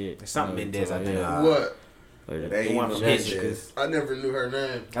some shit. It's something Mendes, I think. What? The one from Hitch. I never knew her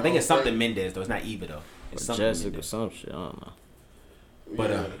name. I think it's something Mendes though. It's not Eva though. It's something Jessica Mendes. some shit. I don't know.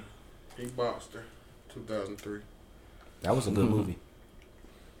 But he boxed her. 2003. That was a good movie.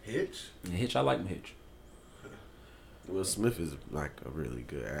 Hitch? Yeah, Hitch. I like Hitch. Will Smith is like a really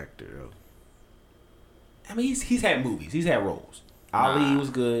good actor though. I mean, he's had movies. He's had roles. Ali was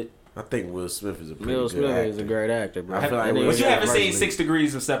good. I think Will Smith is a pretty Will good Smith actor. is a great actor, bro. But you haven't seen 6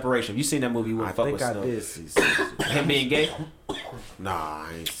 Degrees of Separation. You seen that movie? You I think I did see 6 Degrees. Him being gay? Nah,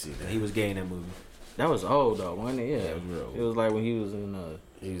 I ain't seen that. He was gay in that movie. That was old though, wasn't it? Yeah, it was real old. It was like when he was in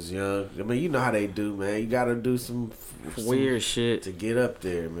he was young. I mean, you know how they do, man. You gotta do some weird shit to get up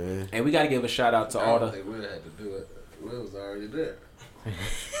there, man. And we gotta give a shout out to all the. I think Will had to do it. Will was already there.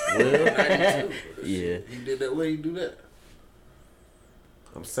 Will? 92. Yeah. He did that. Where he do that?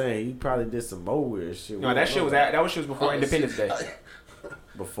 I'm saying he probably did some more weird shit. No, that shit was before Independence Day.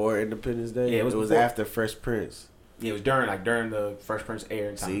 Before Independence Day? Yeah, it was after Fresh Prince. Yeah, it was during the Fresh Prince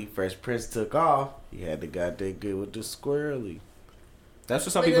airing time. See, Fresh Prince took off. He had the goddamn good with the squirrely. That's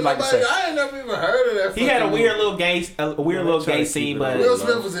what some people like to say. I ain't never even heard of that. He had a weird little gay scene, but Will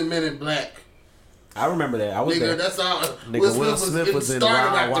Smith was in Men in Black. I remember that. I was there. That's all. Will Smith was in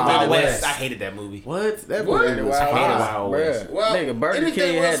Wild West. I hated that movie. What? That movie was Wild West. Well, nigga, Burger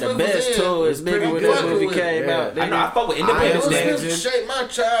King had the best tours, nigga, when that movie came out. I know. I fuck with Independence Day. Will Smith shaped my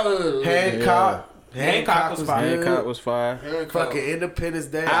childhood. Hancock was fire. Hancock was fire. Fucking Independence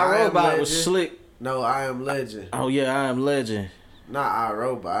Day. iRobot was slick. No, I Am Legend. Oh yeah, I Am Legend. Not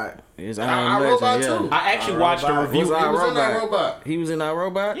iRobot. It's I Am Legend. Yeah. I actually watched a review. He was in iRobot. He was in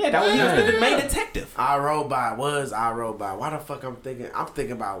iRobot. Yeah, that was he was the main detective. iRobot was iRobot. Why the fuck I'm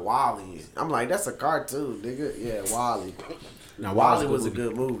thinking about WALL-E. I'm like, that's a cartoon, nigga. Yeah, WALL-E. Now WALL-E was a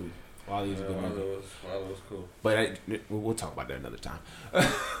good movie. WALL-E was a good movie. WALL-E was cool. But we'll talk about that another time. That's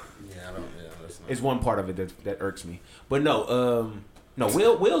not. It's one part of it that irks me. But no,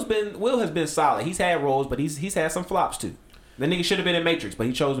 Will has been solid. He's had roles, but he's had some flops too. The nigga should have been in Matrix, but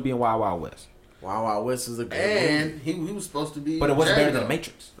he chose to be in Wild Wild West. Wild Wild West is a good and movie. he was supposed to be. But it wasn't Django. better than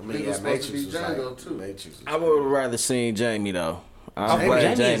Matrix. I mean, He was supposed to be Django too. Matrix was I would have rather seen Jamie though. I'm Jamie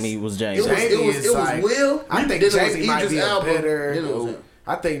glad is- Jamie was Jamie. It was Will. I think Jamie might be a better.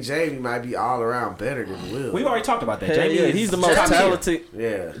 I think Jamie might be all around better than Will. We've already talked about that. Hell Jamie yeah, is he's the most talented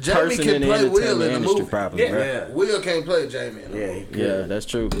Yeah. Jamie person can in the play Will entertainment in the industry, movie. probably. Yeah. Bro. Yeah. Will can't play Jamie. In the Yeah, movie. he could. Yeah, that's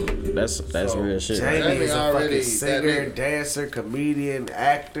true. That's real shit. Jamie Jamie is a already fucking that singer, nigga. dancer, comedian,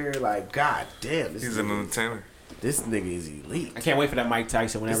 actor. Like, god damn, He's an entertainer. this nigga is elite. I can't wait for that Mike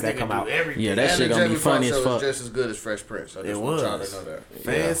Tyson whenever that come out. Everything. Yeah, that And shit the gonna be Jamie funny Foxx as show was fuck. just as good as Fresh Prince. I just It want y'all to was. know that.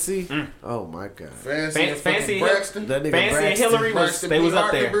 Fancy. Oh my god. Fancy and Fancy fucking and Braxton. That nigga Fancy and Braxton. Hillary was Braxton they was P.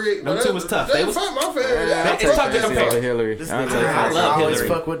 up there. Hockenberry. Them two was tough. They was my favorite. Yeah, it's tough to Fancy compare. over Hillary. This I'll nigga take I love always Hillary.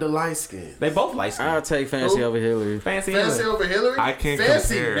 fuck with the light skin. They both like I'll take Fancy Who? over Hillary. Fancy Fancy Hillary. over Hillary. I can't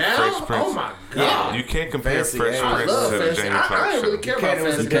Fancy compare now. Fresh Prince. Oh my Yeah. god. You can't compare Fancy Fresh ass. I Prince love to the Fancy. Jamie I Foxx ain't really show. care It about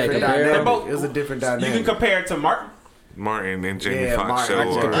was a Fancy. different compare them. dynamic. both- It was a different You dynamic. can compare it to Martin. Martin and Jamie Yeah, Foxx Martin. show. I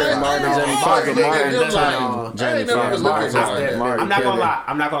can are- compare Martin and Jamie Foxx. Martin, Martin, them like- Jamie I ain't never Foxx. looked Martin, at Martin. Martin. I'm not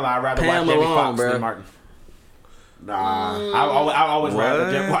gonna lie. I'd rather Pam watch Jamie Malone, Foxx bro. than Martin. Nah. I always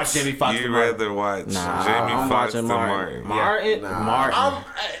rather What? watch Jamie Foxx You'd than Martin. rather watch Nah, Jamie I'm Foxx watching than Martin. Martin. Martin.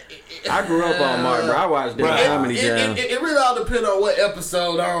 I grew up on Martin, bro. I watched that Bruh. Comedy Jam. It really all depends on what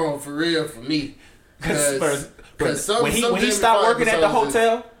episode on for real for me. Because some when he Jamie stopped Foxx working at the episodes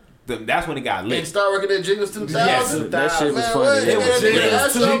hotel, that's when it got and lit. start working at Jingles 2000. Yes. That shit was Man, funny. what? It That was nigga, Jingles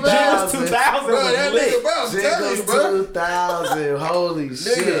that's so 2000. bad. Jingles 2000 Bro, that was nigga, lit. bro, I'm telling you, Jingles bro. 2000. Holy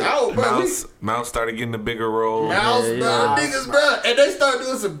shit. Nigga, bro, Mouse started getting the bigger role. Mouse, Yeah, bro, yeah. niggas, bro, and they started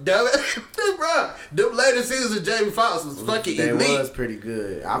doing some dumb, bro. Them later seasons of Jamie Foxx was fucking That elite. was pretty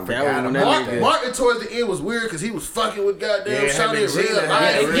good. I was forgot when about that that. nigga- Martin towards the end was weird because he was fucking with goddamn Yeah, him Shawty and in real Gina life.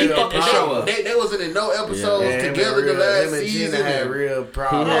 had a real problem. They wasn't in no episodes Yeah, him together and the real- last him and Gina season. had real He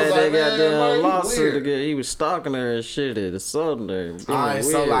problems. I had was that like, man, goddamn Martin, you lawsuit weird. again. He was stalking her and shit at assaulting her. Alright,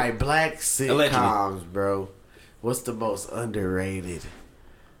 so Weird. like black sitcoms, Allegedly. bro. What's the most underrated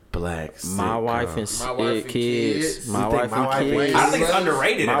black sitcom? My Wife and My Wife and Kids. Kids. My You think Wife My and Wife and Kids. I don't think it's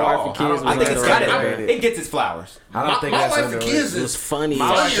underrated My at Wife all. and Kids I think was it's got underrated. it gets its flowers. I don't think My that's Wife and underrated. Kids It was is funny My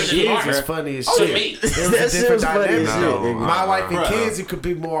as Wife and shit. Kids It's is funny as Oh, shit. me. It was a That shit different was funny as dynamic. shit, No, nigga. My Wife and Bruh. Kids, you could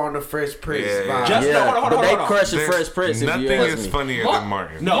be more on the Fresh Prince Yeah, vibe. Just Yeah, no, hold on, but they hold on. crushing There's Fresh Prince if nothing you ask is me. funnier Mark- than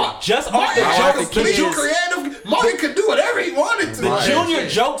Martin. No, just off the Martin jokes. was too The creative. Martin could do whatever he wanted to. the junior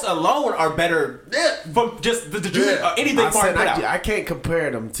jokes alone are better Yeah. from just the junior Yeah. anything I Martin said put out. I can't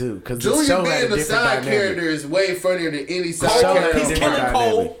compare them two because the Junior show had being a the different side dynamic. character is way funnier than any side show had a character. He's different killing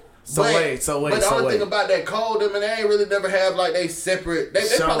dynamic. Cole. So wait. But the only thing about that Cole, them and they ain't really never have like they separate. They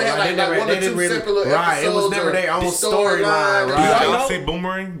So, probably had like, like, they never- one or they didn't two really- separate little right, it was episodes. never or their own the storyline, storyline. right. Did I y'all know. see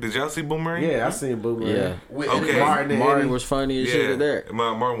Boomerang? Did y'all see Boomerang? Yeah, I seen Boomerang. Yeah. Okay. Martin, and Martin Eddie. was funny as shit there.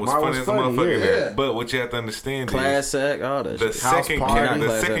 Martin was Martin funny was as a funny, motherfucker yeah. there. Yeah. But what you have to understand Class act, all that is the shit. second Party. character, Not the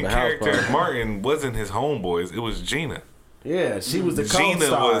Class second Act, House character Party. of Martin wasn't his homeboys. It was Gina. Yeah, she was the Gina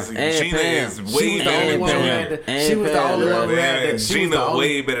co-star. was And Gina Pam. is She way was the better only than one who Junior. had the, And she was the Pam, only one who Man, had the, she was the Gina only,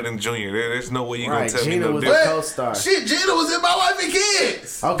 way better than Junior. There's no way you Right, gonna tell Gina me no was different. the co-star. Shit, Gina was in My Wife and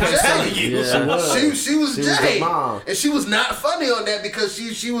Kids. Okay, Jay. telling you. Yeah. she was. She was She Jay, was the mom. and she was not funny on that because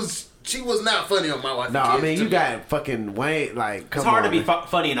she was not funny on My Wife No, and Kids. I mean to you me. got fucking Wayne. Like, come It's hard on. to be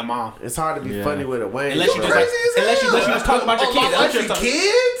funny in a mom. It's hard to be Yeah. funny with a Wayne. Unless you brother. just like, Crazy as unless you hell. just talk about your On kids. My Unless Wife you and just-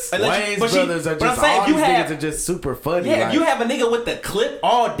 Kids. Wayne's but brothers are but I'm just saying all if you these have niggas are just super funny. yeah, like, if you have a nigga with the clip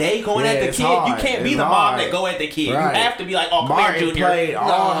all day going Yeah, at the it's kid, hard. you can't be It's the mom hard. that go at the kid. Right. You have to be like, oh, come Martin here, Junior. played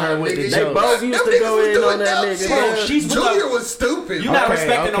on her with the nigga, They jokes. both used Them to niggas go was in doing on that dumb nigga. shit. bro. She's Junior was stupid. You're not Okay,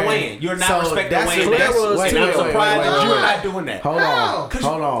 respecting okay. the Wayne. You're not So respecting that's Wayne. what- That's- was- and wait, I'm wait, surprised wait, that wait, you're wait. not doing that. Hold How? on,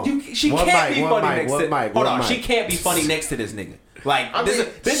 hold on. She One can't mic, be one funny mic, next one to. mic, Hold one on, mic. she can't be funny next to this nigga. Like I this mean,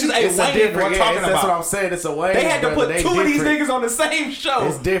 is a It's a Wayne different. we're Yeah, talking that's what about. I'm saying. It's a Wayne. They had to brother. put They two of these different. niggas on the same show.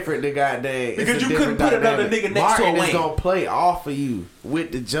 It's different than goddamn. Because it's a you couldn't different put another dynamic. nigga next to a Martin is Wayne. gonna play off of you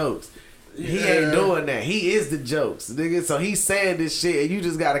with the jokes. He ain't doing that. He is the jokes, nigga. So he's saying this shit, and you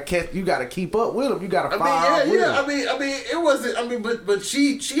just gotta catch. You gotta keep up with him. You gotta fire up with him. I mean, it wasn't. I mean, but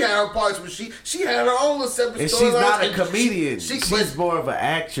she had her parts, but she had her own little separate And storylines. she's not a and comedian. She's She's more of an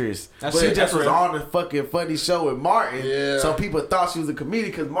actress. That's She it. just That's was real. on the fucking funny show with Martin. Yeah. So people thought she was a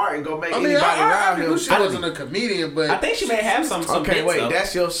comedian because Martin gonna make I mean, anybody I around knew him she funny. wasn't a comedian, but I think she may have some Okay, bits, wait. though.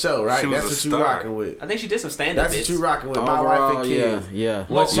 That's your show, right? She was That's a what you star. rocking with. I think she did some stand up That's bits. what you rocking with. My wife Overall, and yeah, kids. yeah.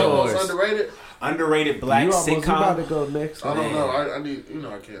 What's what yours? most underrated? Underrated black You almost about to sitcom. go next. I don't know. I need.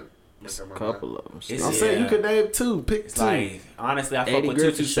 I can't. Make up my mind. Couple of them. It's- I'm saying yeah. you could name two. Pick It's two. like honestly, I fuck Eddie with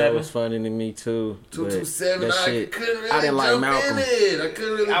Griffith show 227. was funny to me too. 227. That I shit, couldn't really I didn't like jump Malcolm. in it. I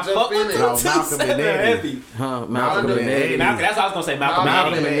couldn't really I jump fuck in with it. Malcolm and 227 Eddie. heavy. Malcolm and Eddie. Malcolm, that's what I was gonna say. Malcolm,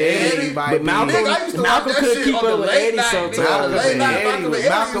 Malcolm and and Eddie. Eddie, But Malcolm, Nigga, I used to Malcolm watch that couldn't shit keep on up the with late Eddie night, sometimes. nigga. On the late night,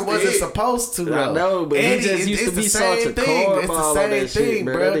 Malcolm wasn't hit. supposed to. I Though. know, but he Eddie, just used to be it's the such same a thing. It's the cornball on same that thing, shit,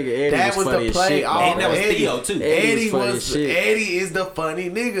 bro. bro. That nigga Eddie That was was funny the as play. shit, All And that was Eddie. Theo, too. Eddie funny was. as shit. Eddie is the funny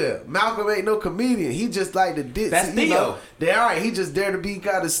nigga. Malcolm ain't no comedian. He just like the dick. That's you know, Theo. all right. He just dare to be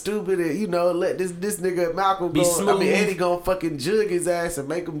kind of stupid and let this nigga Malcolm Be go. smooth. Eddie gonna fucking jug his ass and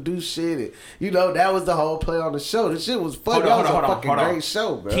make him do shit. And that was the whole play on the show. The shit was funny. That was a fucking great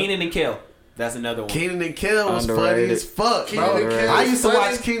show, bro. Keenan and Kel. That's another one. Keenan and Kel was Underrated. funny as fuck, Keenan bro. and Kel I was used to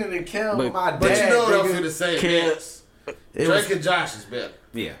funny. watch Keenan and Kel with my dad. But you know what I'm nigga. finna say? Kel- Next. It Drake was- and Josh is better.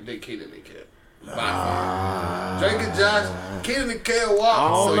 Yeah. Than Keenan and Kel. By far. Drake and Josh, Keenan and Kel walk.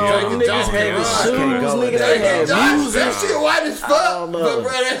 Oh so no, Drake them and niggas Josh had can the run. shoes, can't go with nigga. that. They Drake had and Josh, music. that shit white as fuck. don't know. But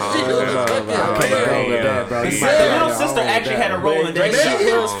bro, that shit was I fucking can't crazy. go with that, bro. His You might little be sister wrong actually with had a that. role in That that shit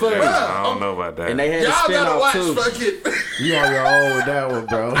shit. was funny. I don't know about that. And they had the Y'all gotta spinoff watch too. fucking. You on your own with that one,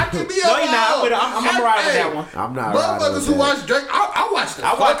 bro. I can be No, you're not. I'm riding with that one. I'm not riding Motherfuckers with who that. watch Drake, I watched the I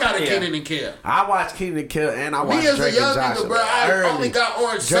fuck watch- out of yeah. Keenan and Kel. I watched Keenan and Kel and I watched Me as Drake a young and Josh. nigga, bro, I early. only got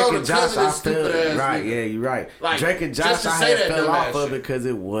Orange Drake Soda and Josh, because of I this stupid feel ass right. nigga. Yeah, you're right. Like, Drake and just Josh, to I say had that fell dumb off ass of shit. it because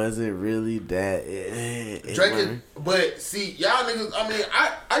it wasn't really that. Drake and, but see, y'all niggas, I mean,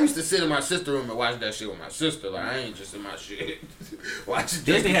 I used to sit in my sister room and watch that shit with my sister. Like, I ain't just in my shit. Watching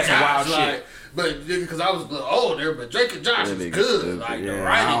Drake Disney and had some wild Josh, shit. like, but because I was a little older, but Drake and Josh That is nigga good. stupid. Like, the Yeah, I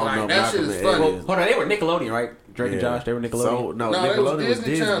writing, don't like, know that shit Malcolm is and funny. Eddie. Hold on, they were Nickelodeon, right? Drake and Josh, they were Nickelodeon. So, No, they was Nickelodeon was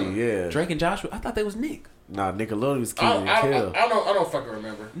Disney Channel. Disney, yeah. Drake and Josh, I thought they was Nick. Nah, Nickelodeon was I Keenan and Kel. don't fucking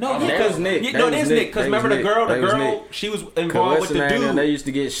remember. No, I don't- That was Nick. Yeah, That no, was that's Nick. Nick. Because That was remember the Nick. girl, That was Nick. she was Cause involved what's with the the name? And they dude. used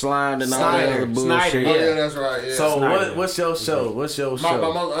to get slimed and all Snyder. that other bullshit. Snyder, Oh, yeah. yeah, that's right. Yeah. So Snyder. what's your show? What's your my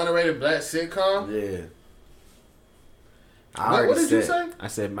show? most underrated black sitcom. Yeah. I What did you said. say? I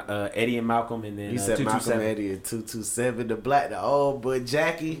said Eddie and Malcolm, and then You said Malcolm 227. Eddie and 227, the old boy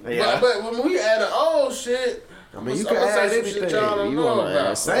Jackie. Yeah. But when we add shit, I mean, you I'ma can add say some anything. shit y'all don't You know wanna about.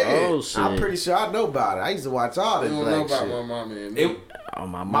 add Say Oh, it. shit. I'm pretty sure I know about it. I used to watch all You this don't know black about shit. my mama and me. It, Oh,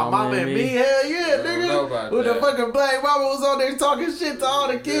 my My mama and me, hell yeah, don't know nigga. about When the that. fucking black mama was on there talking shit to all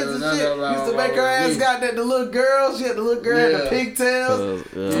the kids Yeah, and no, shit. no, no, Used to no, make her no, ass me. got that the little girl. She had the little girl had the Yeah. pigtails.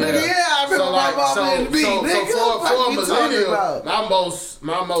 Nigga, yeah, I remember So, like, my mama and me. so Nigga, for what the fuck a you talking millennial, about?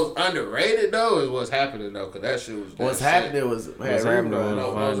 my most underrated though is What's Happening though, cause that shit was. What's that happening was What's happening rerun.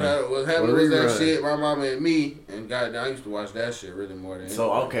 was- What's happening was that Rerun. shit. My mama and me, and goddamn, I used to watch that shit really more than.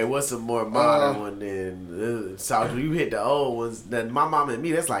 So okay, what's a more modern one then? So you hit the old ones. Then my mama and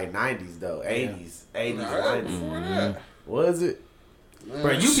me, that's like 90s though, 80s, 80s, Nah, that was 90s. before that. Was it? Man,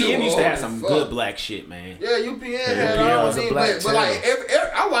 bro, shit UPM used to old have as some fuck. good black shit, man. Yeah, UPN had UPN all was a these, black but like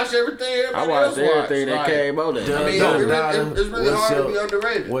I watched everything. I Everybody watched else everything that like, came on I there. mean, Dun, it's really what's hard your- to be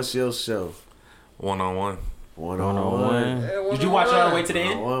underrated. What's your show? One-on-one. One-on-one. Yeah, Did you watch it all the way to the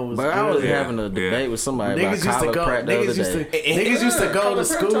end? One was But I was good. having a debate with somebody about Niggas used to go. chiropractic the other Niggas used to. day. Niggas used to go Color to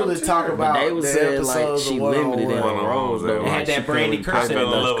school Prep and Top talk 10. about. They was the saying like episodes she of limited in her One-on-One. roles though. It had Like, that she Brandy couldn't Kirsten play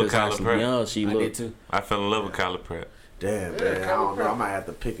in love with because how Kyla she Pratt. young she I did looked. too. I fell in love with Kyla Pratt. Damn, Yeah, man. I Color don't know. Prep. I might have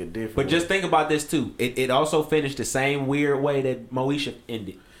to pick a different. But just one. think about this too. It also finished the same weird way that Moesha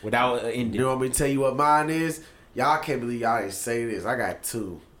ended, without an ending. You want me to tell you what mine is? Y'all can't believe y'all didn't say this. I got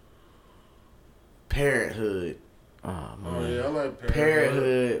two. Parenthood. Oh Oh man, yeah, I like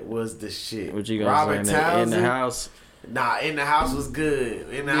Parenthood was the shit. what you gonna Robert say in the Townsend. house? Nah, In the House was good.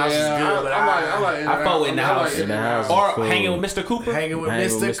 In the House was Yeah, good, but I like I fuck with In the House. In the House. Or Cool. hanging with Mr. Cooper. hanging with Hanging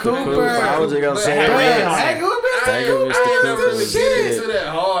Mr. with Mr. Cooper. I was just gonna But say had Bruh, Red on that. it. hanging with Mr. I ain't Hanging with never Mr. really Cooper get was into shit. that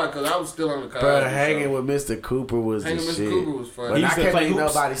hard because I was still on the college. But hanging with Mr. Cooper was Hanging the with Mr. shit. Cooper was funny. But He I used to can't play believe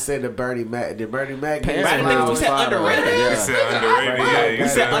hoops. nobody said the Bernie Mac. Did Bernie Mac get Parenthood Right, I think was you said fine. underrated. You Yeah. said underrated. Yeah, you You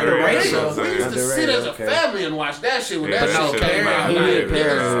said underrated. You know what I'm We used saying? to sit Underrated, as a okay. family and watch that shit when Yeah, that that shit shit came was out. fire. Like,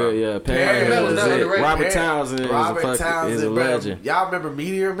 Parenthood, yeah, Parenthood was was it. underrated. Robert Townsend is a Robert fucking Townsend, is a bro. legend. Y'all remember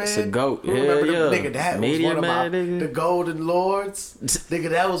Meteor Man? It's a goat. Who Hell remember them? yeah. Nigga, that Meteor was one Man, of my nigga. the Golden Lords. Nigga,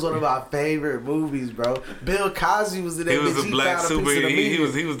 that was one of my favorite movies, bro. Bill Cosby was in that. He was bitch. a black found a piece of the super. meteor.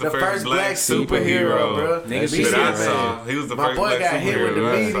 He was the first black superhero, bro. Niggas Meteor that I Man. saw. He was the My first boy black got hit with the superhero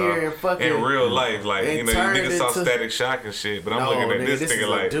that I meteor saw. and fucking in real life, like and you know, turned niggas saw into- Static Shock and shit. But I'm No, looking at nigga, this this nigga is a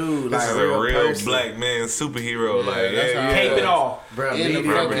like dude, this like is a a real real person. black man superhero. Yeah, Like that's how yeah, I Cape yeah. it all. Bro, in the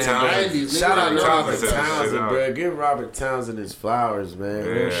Robert fucking Townsend. 90s. Shout out Niggas to Robert Townsend. Townsend, bro. Give Robert Townsend his flowers, man.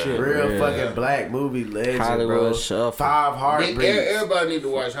 Real shit. Real Yeah. fucking black movie legend, Hollywood bro. Shuffle. 5 Heartbeats. Everybody need to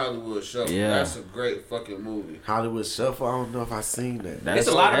watch Hollywood Shuffle. Yeah. That's a great fucking movie. Hollywood Shuffle. I don't know if I seen that. There's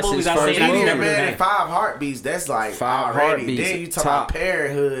a lot of that's movies his I've first seen. I You need need to a remember the man name. in 5 Heartbeats. That's like 5 already. Heartbeats. Then you talk Top. about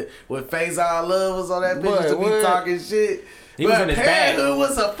Parenthood with Faison Love was on that bitch What, to be what? talking shit. He was But in his bag. Parenthood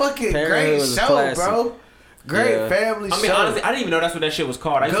was a fucking Parenthood great was a show, classic. bro. Great Yeah. family I show. mean, honestly, I didn't even know that's what that shit was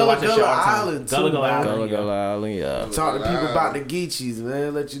called. I used to Gullah watch that shit Gullah all the time. Island, Gullah too, Gullah man. Island. Gullah yeah. Gullah Island, yeah. Talk to people about the Geechees,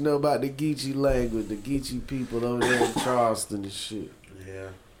 man. Let you know about the Geechee language, the Geechee people over there in Charleston and shit. Yeah,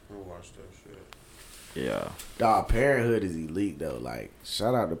 I watched that shit. Yeah. Dog, Parenthood is elite though. Like,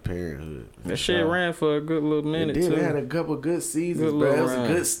 shout out to Parenthood. That shit ran for a good little minute, It did. too. It had a couple good seasons, Good bro. It little was a run.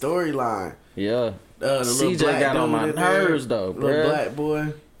 good storyline. Yeah. The little CJ black got on dude my in there, nerves, though, little bruh. black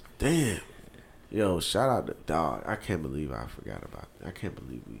boy. Damn. Yo, shout out to Dog. I can't believe I forgot about that. I can't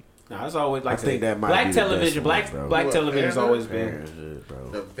believe we. Nah, it's always like I think that might black be the television. best one, bro. Black What, television's Parenthood? always been. Parenthood, bro.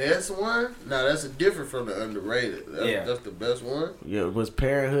 The best one? No, that's different from the underrated. Yeah. That's the best one. Yeah, was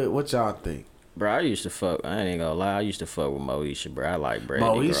Parenthood. What y'all think? Bro, I used to fuck. I ain't gonna lie. I used to fuck with Moesha, bro. I like Brandy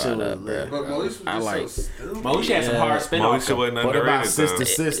Moesha growing was up, bro. lit. But Maurice was just I like- so stupid. Moesha had some Yeah. hard spin-offs. Moesha wasn't What about underrated Sister though.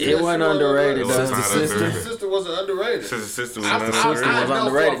 Sister? It wasn't underrated, It though. was Sister, not Sister. underrated. Sister wasn't underrated. Sister was I- not I- Sister underrated. was know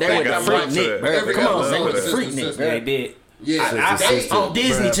underrated. for They a went to fact Freak I Nick, watched bro. it. Come on, they Every went to episode Freak was Nick, Sister, Yeah, bro. they did. Yeah, Sister, they- Sister. on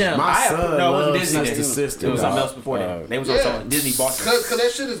Disney Bruh, Channel. My I son no, it wasn't loves Disney Sister then. Sister. It was something dog. else before that. They was on Yeah. something. Disney bought them. Cause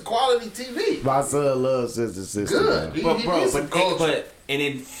that shit is quality TV. My son loves Sister Sister. Good. dog. But He bro, needs some culture. but and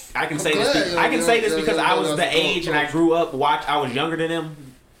then I can say I'm this. glad I can say this y'all- because y'all I was got the some age and I culture. grew up. I was younger than them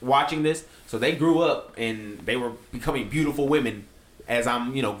watching this, so they grew up and they were becoming beautiful women as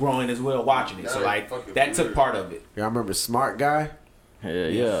I'm growing as well watching it. So That like fucking that took weird. part of it. Y'all remember Smart Guy? Yeah,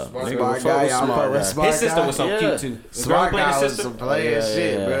 yeah. Smart Nigga, Smart fuck guy, with y'all Smart fuck with guy. Smart His sister guy? was so Yeah. cute too. The girl Smart playing Guy his was sister. some player Yeah,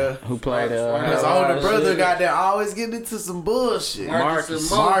 shit, yeah. bro. Who played His Oh, older shit. brother got there always getting into some bullshit. Marcus and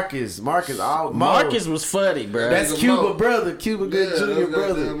Mo. Marcus, Marcus was funny, bro. That's Nigga Cuba Mo. brother, Cuba Good Yeah, Jr. those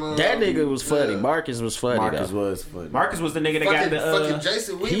brother. goddamn, That nigga was funny. yeah. Marcus was funny, Marcus though. was funny. Marcus was the nigga that got Fucking, the. fucking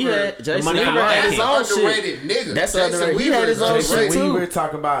Jason Weaver. He had Jason Money Weaver Line had his King. own shit. underrated nigga. That's Jason underrated. He Weaver had his is own underrated. shit, too. We were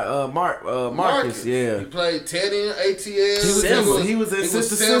talking about Marcus, Marcus. yeah. He played Teddy in ATL. Simba. He was in He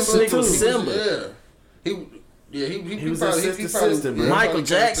Sister Simba. Sister Nigga too. was Simba. Yeah. He was probably, in he Sister probably, Sister, bro. yeah, Michael probably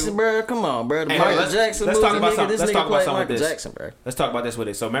Jackson, came bro. Come on, bro. The Hey, Michael let's- Jackson let's movie, talk about nigga. something. This Let's nigga talk about played something with Michael this. Jackson, bro. Let's talk about this with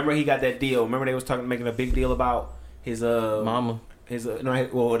it. So remember he got that deal. Remember they was making a big deal about his Mama. his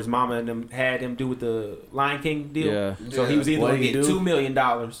what his mama and them had him do with the Lion King deal. Yeah. So he was either What'd gonna he get do? $2 million,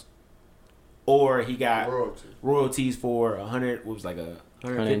 or he got Royalty. royalties for 100. What was it, like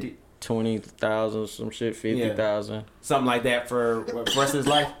 150, 20,000, some shit, 50,000. something like that for the rest of his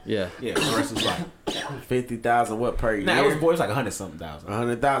life. Yeah. Yeah, for the rest of his life. 50,000 what per year? Nah, it was like 100 something thousand.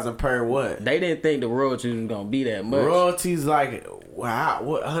 100,000 per what? They didn't think the royalties was gonna be that much. Royalties like wow,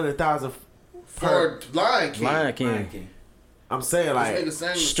 what 100,000 per? For Lion King. Lion Lion King. King. I'm saying This like nigga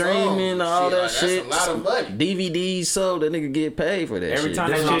sang the Streaming, song. all that like, shit. That's a lot of money. DVDs sold, that nigga get paid for that Every shit.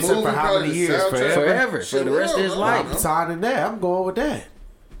 time this that shit shit- for how many Movie, years? soundtrack. Forever. Forever. For the rest of his Shit, life. I'm signing that. I'm going with that.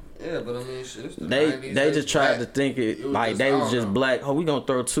 Yeah, but I mean, shit, it's the They 90s, they just tried to black. think it It was like just, they I was don't just know. black. Oh, we gonna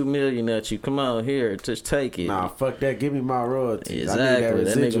throw $2 million at you. Come on here, just take it. Nah, fuck that. Give me my royalties. I need Exactly.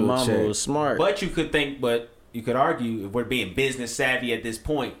 That nigga residual mama check. was smart. But you could argue if we're being business savvy at this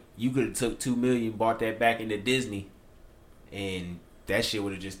point, you could have took $2 million, bought that back into Disney, and that shit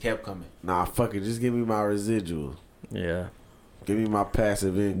would have just kept coming. Nah, fuck it. Just give me my residual. Yeah. Give me my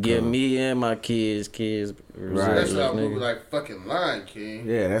passive income. Give me and my kids. Right. Especially a nigga. movie like fucking Lion King.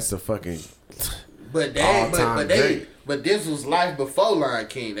 Yeah, that's a fucking. But All-time great. but this was life before Lion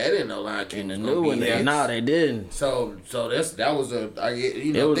King. They didn't know Lion King And the was new gonna one, be there. hits. Nah, they didn't. So that was a It was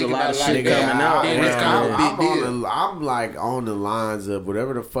a thinking lot about of it shit like that, coming out. then it's Yeah. kind of a I'm, big deal. I'm like on the lines of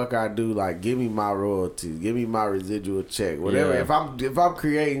whatever the fuck I do. Like, give me my royalties. Give me my residual check. Whatever. Yeah. If I'm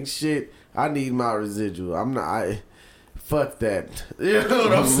creating shit, I need my residual. I'm not. Fuck that. You know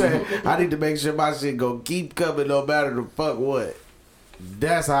what I'm saying? I need to make sure my shit go keep coming no matter the fuck what.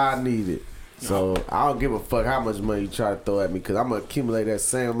 That's how I need it. So I don't give a fuck how much money you try to throw at me because I'm gonna accumulate that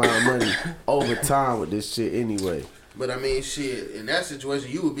same amount of money over time with this shit anyway. But I mean, shit. In that situation,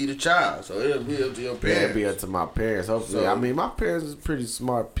 you would be the child, so it'll be up to your Yeah, parents. it'd be up to my parents. Hopefully, So- I mean, my parents is pretty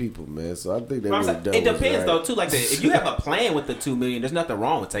smart people, man. So I think they But I'm would saying, have done it what's depends right. though too. Like if you have a plan with the $2 million, there's nothing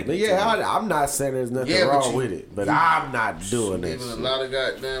wrong with taking. But the $2 yeah, million. I'm not saying there's nothing Yeah, but wrong you- with it, but I'm not doing that Giving a shit. lot of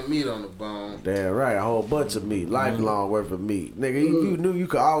goddamn meat on the bone. Damn right, a whole bunch of meat, lifelong worth of meat. Nigga, you knew you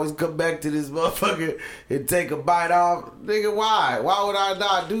could always come back to this motherfucker and take a bite off. Nigga, why? Why would I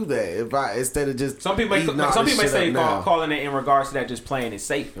not do that if I instead of just Some people may eating all some this people may shit say up calling it in regards to that, just playing it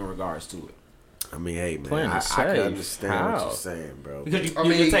safe in regards to it. I mean, hey man, Playing it I safe. can understand what How? you're saying, bro. Because I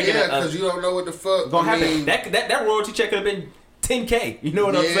mean, you're taking because you don't know what the fuck. gonna I happen. mean, That royalty check could have been $10K. You know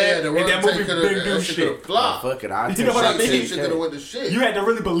what I'm saying? the If that movie didn't do shit. Flop. Fuck it, I You know what I mean? Shit could have went to shit. You had to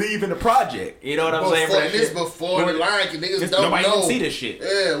really believe in the project. You know what I'm saying? For that shit. Before the Lion King, niggas don't Nobody know. even see this shit.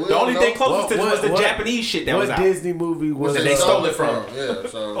 Yeah, we The don't only know. thing closest to this was the What- Japanese shit that was What out. Disney movie was That they stole it from. Yeah,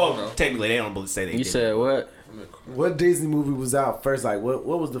 so Oh, you know. technically they don't say they You did. said what? What Disney movie was out first? Like, what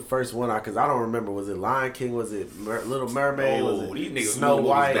was the first one? Because I don't remember. Was it Lion King? Was it Little Mermaid? Oh, Was these it niggas Snow knew what was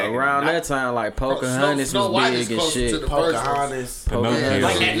White? back. Around that time, like Pocahontas Snow was White big is and closer to shit. the Pocahontas. Pocahontas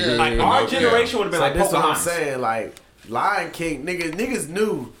Like, was Yeah. big. like our Yeah. generation would have been So like this is what I'm Pocahontas. saying. Like Lion King, niggas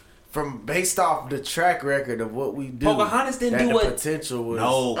knew from based off the track record of what we do. Pocahontas didn't that do the what- potential was.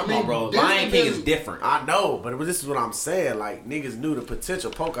 No, I come mean, on, bro. Disney Lion King is didn't- different. I know, but this is what I'm saying. Like niggas knew the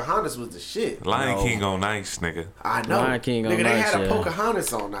potential. Pocahontas was the shit. Lion No. King on ice, nigga. I know. Lion King on nigga, they Ice, had a yeah.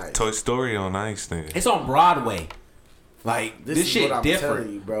 Pocahontas on night. Toy Story on ice, nigga. It's on Broadway. Like this is shit what I'm different.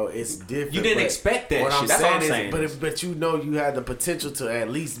 telling you, bro. It's different. You didn't but expect that what shit. I'm That's all I'm is- saying. But you know you had the potential to at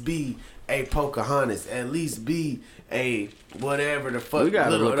least be a Pocahontas, at least be a whatever the fuck. We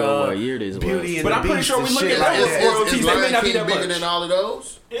gotta little, look up what year this was. Beauty and But the I'm pretty Beast sure and we look shit at like those that. royalties. Is They may Lion not be King that bigger much. than all of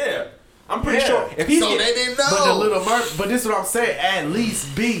those? Yeah, I'm pretty Yeah. sure if he's So getting- they didn't know. But the Little Mermaid. But this is what I'm saying. At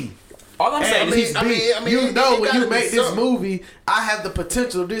least be. all I'm saying At is he's least be. I mean, you it know when gotta you be make this something. movie, I have the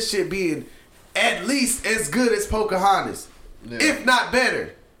potential of this shit being at least as good as Pocahontas, Yeah. if not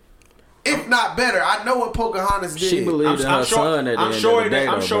better. If not better, I know what Pocahontas did. She believed in her son at the end of the day,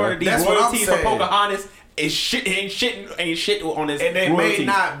 I'm though, sure bro. that these That's what I'm royalties for saying. Pocahontas is shit. Ain't shit on his And they royalties. may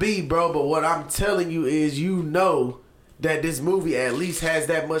not be, bro, but what I'm telling you is you know that this movie at least has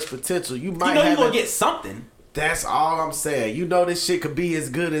that much potential. You might You know have you're gonna a- get something. That's all I'm saying. You know this shit could be as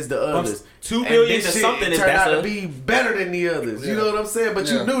good as the others. 2 And billion this to shit something is turned out that's to a- be better than the others. You Yeah. know what I'm saying? But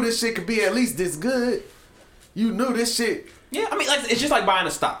Yeah. you knew this shit could be at least this good. You knew this shit. Yeah, I mean, like it's just like buying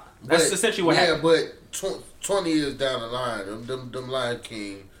a stock. That's But- essentially what happened. Yeah, but 20 years down the line, them Lion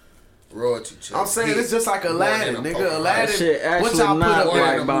King royalty checks. I'm saying hit it's just like more Aladdin, than a nigga. Pocahontas. Aladdin. That shit what actually y'all put not up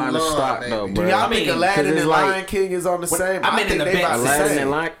there? like buying the Mulan, stock baby. though, Do Do bro. y'all I think mean, Aladdin 'cause it's and like- Lion King is on the same? I'm I in think the they best about the Aladdin same.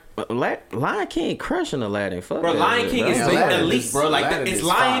 and Lion King crushing Aladdin. Fuck Bro, that Lion shit, King bro. is Yeah, the Aladdin elite, is- bro. Like Aladdin it's is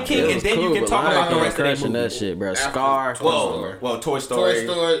Lion fire. King, It and was then cool, you can but talk Lion about the King rest of their crushing movie. that shit, bro. After Scar. Toy Whoa, Story. well, Toy Story.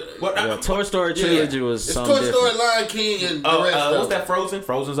 Toy Story. What? Yeah, Toy Story trilogy was It's something Toy Story, different. Lion King, and the rest of what's them. that? Frozen.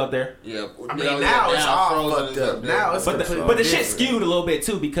 Frozen's up there. Yeah, I mean, now it's all fucked up. Now it's But the completely shit different. skewed a little bit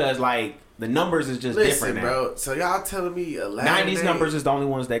too because like the numbers is just Listen, different now. bro. So y'all telling me Aladdin? 90s ain't- numbers is the only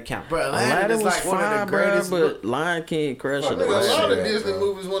ones that count. Bro, Aladdin, Aladdin is was like one fine, of the bro, greatest. but Lion King crushing Nigga, a that lot of shit. Disney bro.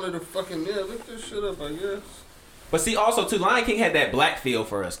 movies wanted to fucking look this shit up, I guess. But see, also too, Lion King had that black feel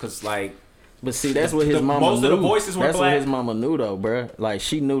for us because like But see, that's what his The- mama most knew. of the voices were that's black. what his mama knew, though, bro. Like,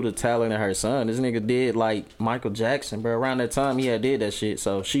 she knew the talent of her son. This nigga did, like, Michael Jackson, bro. Around that time, he had did that shit.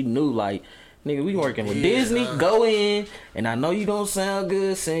 So she knew, like, nigga, we working with Disney. Go in. And I know you don't sound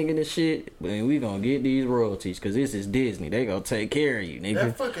good singing and shit, but we gonna get these royalties because this is Disney. They gonna take care of you, nigga.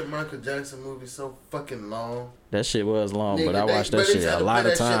 That fucking Michael Jackson movie so fucking long. That shit was long, Nigga, but I watched that but they shit had a to lot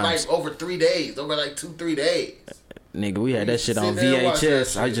play of that times. shit like over 3 days, over like 2-3 days. Nigga, we had that shit on Sit there and watch that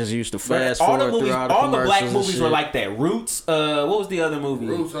VHS. I shit. just used to But fast all the forward movies, through all the all the black commercials and movies were shit. like that. Roots. What was the other movie?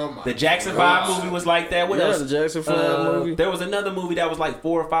 Roots, oh my the Jackson God. 5 movie was like that. What Yeah, else? the Jackson 5 movie. There was another movie that was like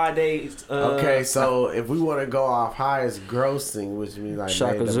 4 or 5 days. Okay, so if we want to go off highest grossing, which means like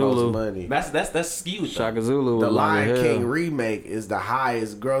Shaka made the Zulu. most money, that's skewed. though. Shaka Zulu was the long Lion as hell. King remake is the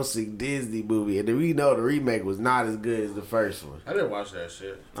highest grossing Disney movie, and we know the remake was not as good as the first one. I didn't watch that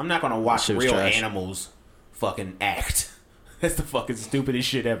shit. I'm not gonna watch That shit was real trash. animals fucking act. That's the fucking stupidest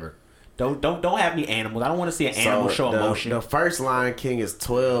shit ever. Don't have any animals. I don't want to see an animal show the, emotion. The first Lion King is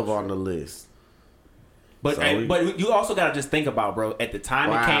 12 on the list. But So hey, we- but you also gotta just think about, bro. At the time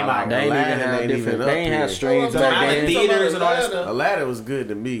it came out, They ain't even Aladdin have ain't different. even They up ain't have here. streams Oh, the back amount of then. theaters and all that Aladdin. stuff. Aladdin was good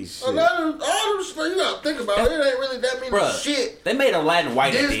to me. Shit. All them shit, you gotta think about it. It ain't really that many Bruh, shit. they made Aladdin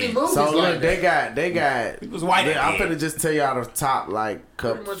white at the Disney end. movies So like look, that. they got. It was white at I'm the end. finna just tell y'all the top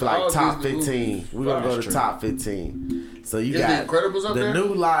Pretty much like all top Disney 15. movies. We're gonna go That's to true. top 15. So you Is got the Incredibles up the there?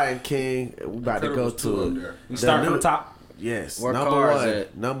 new Lion King. We about to go Incredibles 2 to up it. there. We start from the top. Yes, Where number Cars one.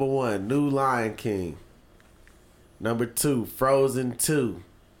 at? Number one, new Lion King. Number 2, Frozen 2.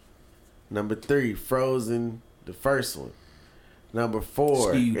 Number 3, Frozen, the first one. Number 4,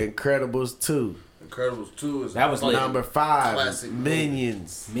 Skewed. Incredibles 2. Incredibles 2 is That was lit. Number 5, Classic movie.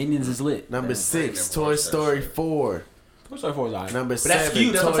 Minions. Minions is lit. Number I 6, never Toy watched that Story shit. 4. Toy Story 4 is alright. Number But that's 7,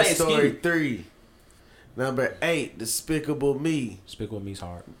 skewed. That's what Toy I'm saying. Story Skewed. 3. Number 8, Despicable Me. Despicable Me's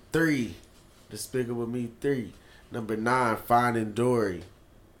hard. 3, Despicable Me 3. Number 9, Finding Dory.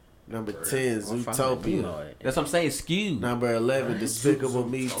 Number 10, Zootopia. That's what I'm saying. Skewed. Number 11, Despicable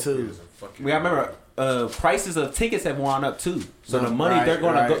Me 2. We remember prices of tickets have gone up too. So the money they're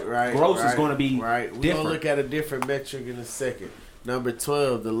going to gross is going to be right. We're going to look at a different metric in a second. Number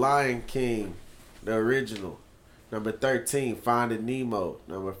 12, The Lion King, the original. Number 13, Finding Nemo.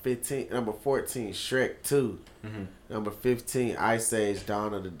 Number 14, Shrek 2. Mm-hmm. Number 15, Ice Age,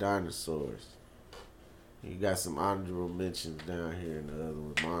 Dawn of the Dinosaurs. You got some honorable mentions down here in the other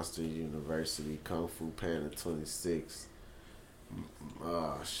one. Monster University, Kung Fu Panda 26.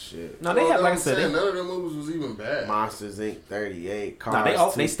 Oh shit! No, they had, like I said, none of them movies was even bad. Monsters Inc. 38.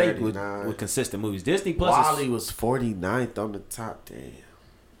 Cars they stayed with consistent movies. Disney Plus. WALL-E was 49th on the top. Damn.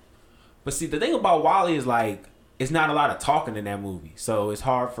 But see, the thing about WALL-E is like it's not a lot of talking in that movie, so it's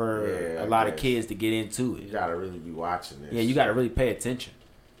hard for a lot of kids to get into it. You gotta really be watching it. Yeah, you gotta really pay attention.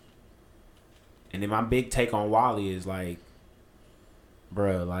 And then my big take on WALL-E is like,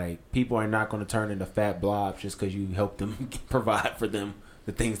 bruh, like people are not going to turn into fat blobs just because you help them provide for them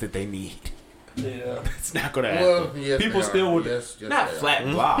the things that they need. Yeah, it's not going to happen. Well, yes, people still would not flat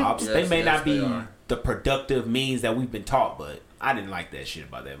blobs. Yes, they may not be the productive means that we've been taught, but I didn't like that shit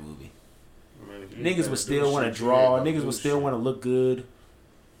about that movie. Niggas would still want to draw. Niggas would still want to look good.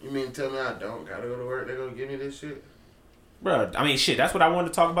 You mean tell me I don't gotta go to work? They gonna give me this shit? Bro, I mean, shit. That's what I wanted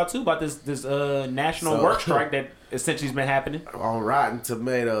to talk about too. About this national work strike that essentially has been happening on Rotten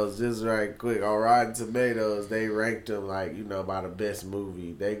Tomatoes. Just right quick on Rotten Tomatoes, they ranked them like by the best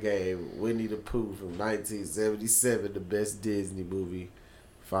movie. They gave Winnie the Pooh from 1977 the best Disney movie,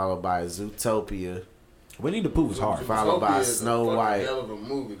 followed by Zootopia. Winnie the Pooh was hard. Followed by Snow White. Hell of a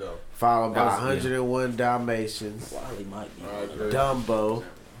movie though. Followed by 101 Dalmatians. Dumbo.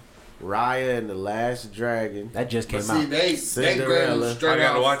 Raya and the Last Dragon. That just came out. Cinderella. I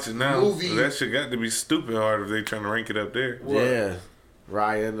gotta watch it now. That shit got to be stupid hard if they trying to rank it up there. What? Yeah.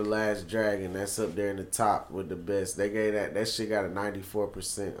 Raya and the Last Dragon. That's up there in the top with the best. They gave that shit got a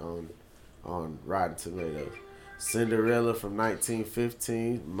 94% on Rotten Tomatoes. Cinderella from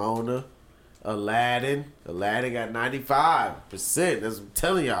 1915. Mona. Aladdin got 95%. That's what I'm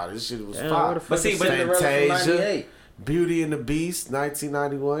telling y'all. This shit was fire. But see, Fantasia. Beauty and the Beast,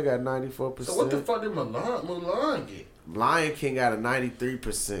 1991, got 94%. So what the fuck did Mulan get? Lion King got a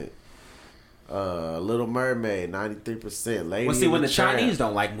 93%. Little Mermaid, 93%. Lady well, see, when the Chinese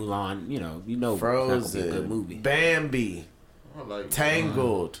don't like Mulan, you know, Frozen, it's not gonna be a good movie. Bambi,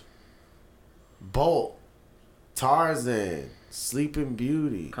 Tangled, Bolt, Tarzan, Sleeping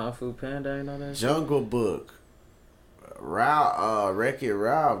Beauty, Kung Fu Panda, ain't all that. Jungle Book. Wreck-It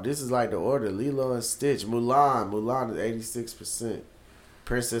Ralph. This is like the order. Lilo and Stitch. Mulan is 86%.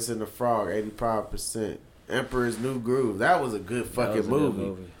 Princess and the Frog, 85%. Emperor's New Groove. That was a good fucking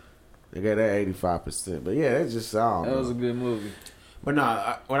movie. They got that 85%. But yeah, that's just all. That was a good movie. But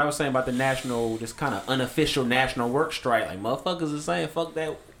no, what I was saying about this kind of unofficial national work strike, like motherfuckers are saying, fuck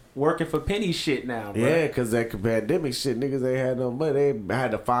that working for penny shit now, bro. Yeah, because that pandemic shit, niggas ain't had no money. They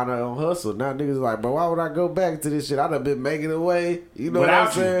had to find their own hustle. Now niggas like, bro, why would I go back to this shit? I done been making it away. You know what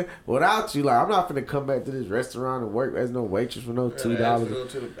I'm saying? Without you, like, I'm not finna come back to this restaurant and work as no waitress for no $2. Go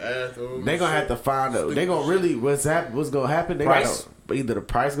to the bathroom. They gonna have to find out. They gonna really, what's gonna happen? They price. Either the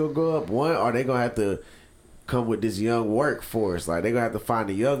price gonna go up, one, or they gonna have to come with this young workforce. Like, they gonna have to find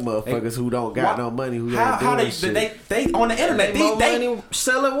the young motherfuckers who don't got no money, who ain't doing shit. They on the internet, they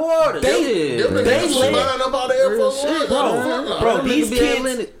selling water. They buying up all the Air Force One. Bro, these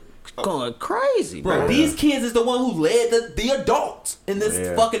kids going crazy, bro. These kids is the one who led the adults in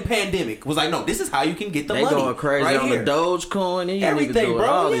this fucking pandemic. Was like, no, this is how you can get the money. They going crazy right on here. The Dogecoin and everything, bro.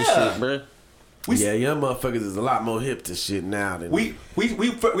 All this shit, bro. Young motherfuckers is a lot more hip to shit now than we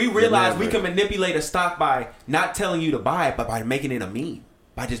realize we can manipulate a stock by not telling you to buy it, but by making it a meme,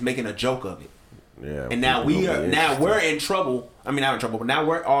 by just making a joke of it. Yeah. And now we're in trouble. I mean, not in trouble, but now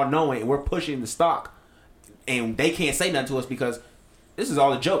we're all knowing and we're pushing the stock, and they can't say nothing to us because this is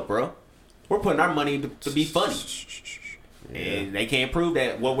all a joke, bro. We're putting our money to be funny, and they can't prove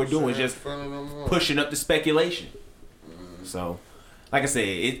that what we're doing is just pushing up the speculation. So. Like I said,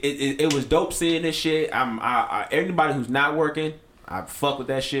 it was dope seeing this shit. Everybody who's not working, I fuck with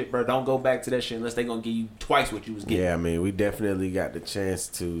that shit, bro. Don't go back to that shit unless they gonna give you twice what you was getting. Yeah, I mean, we definitely got the chance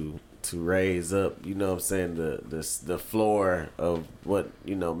to raise up, you know what I'm saying, the floor of what,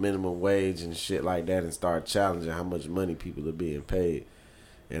 minimum wage and shit like that, and start challenging how much money people are being paid.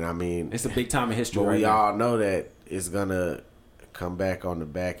 And I mean, it's a big time in history. But we all know that it's gonna come back on the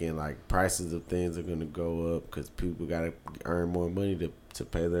back end. Like, prices of things are gonna go up because people gotta earn more money to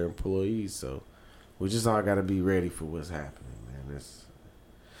pay their employees. So we just all gotta be ready for what's happening, man.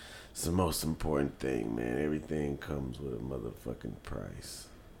 It's the most important thing, man. Everything comes with a motherfucking price.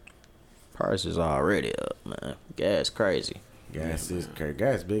 Price is already up, man. Gas crazy. Gas is crazy.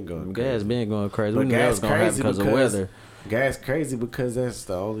 Gas been going crazy. Gas been going crazy. But we knew that was gonna happen because of weather. Gas crazy because that's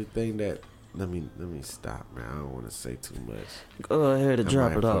the only thing that. Let me stop, man. I don't want to say too much. Go ahead and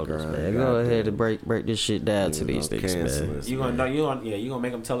drop it off, man. Go ahead and break this shit down to these niggas, man. You gonna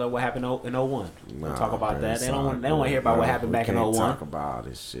make them tell her what happened in 01. We'll talk about that. They don't want to hear about what happened back in 01. Talk about all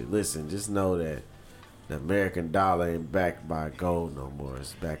this shit. Listen, just know that the American dollar ain't backed by gold no more.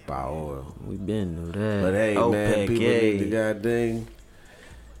 It's backed by oil. We been through that. But hey, man, people need to goddamn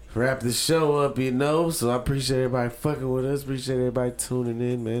wrap the show up, you know. So I appreciate everybody fucking with us. Appreciate everybody tuning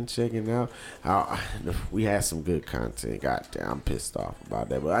in, man, checking out. We had some good content. Goddamn, I'm pissed off about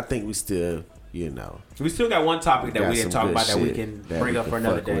that, but I think we still, you know, we still got one topic that we didn't talk about that we can bring up for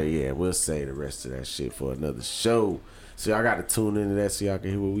another day. Yeah, we'll say the rest of that shit for another show. So y'all got to tune into that so y'all can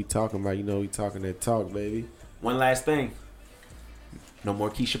hear what we talking about. You know, we talking that talk, baby. One last thing. No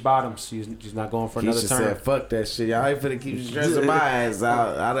more Keisha Bottoms. She's not going for another term. Keisha said, fuck that shit. Y'all ain't finna keep stressing my ass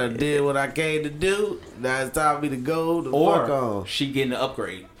out. I done did what I came to do. Now it's time for me to go the fuck on. She getting an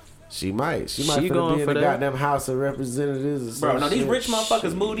upgrade. She might finna be in the goddamn House of Representatives. Bro, no, these rich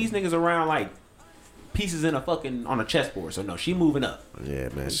motherfuckers move these niggas around like pieces in on a chessboard. So no, she moving up. Yeah,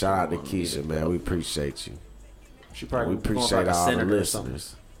 man. Shout out to Keisha, man. We appreciate you. She probably we appreciate all the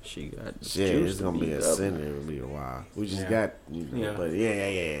listeners. She got it's gonna be a senator. It'll be a while. We just got, but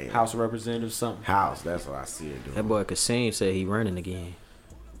yeah. House of Representatives, something. House. That's what I see her doing. That boy Kasim said he running again.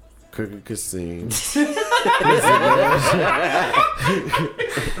 Crooked Kasim.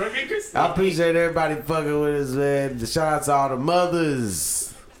 I appreciate everybody fucking with us, man. Shout out to all the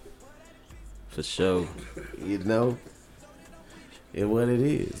mothers. For sure. You know, it's what it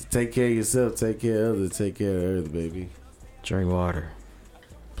is. Take care of yourself. Take care of others. Take care of Earth, baby. Drink water.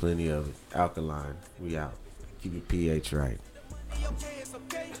 Plenty of it. Alkaline. We out. Keep your pH right.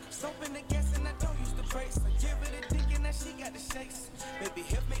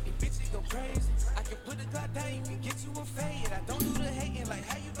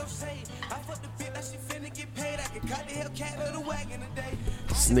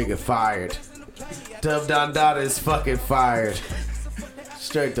 This nigga fired. Dub Don Dada is fucking fired.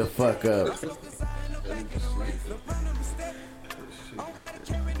 Straight the fuck up.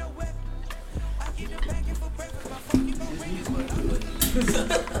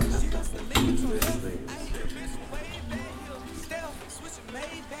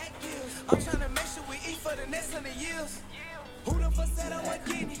 I'm trying to make sure we eat for the next 100 years. Who the fuck said I wasn't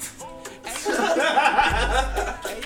getting it?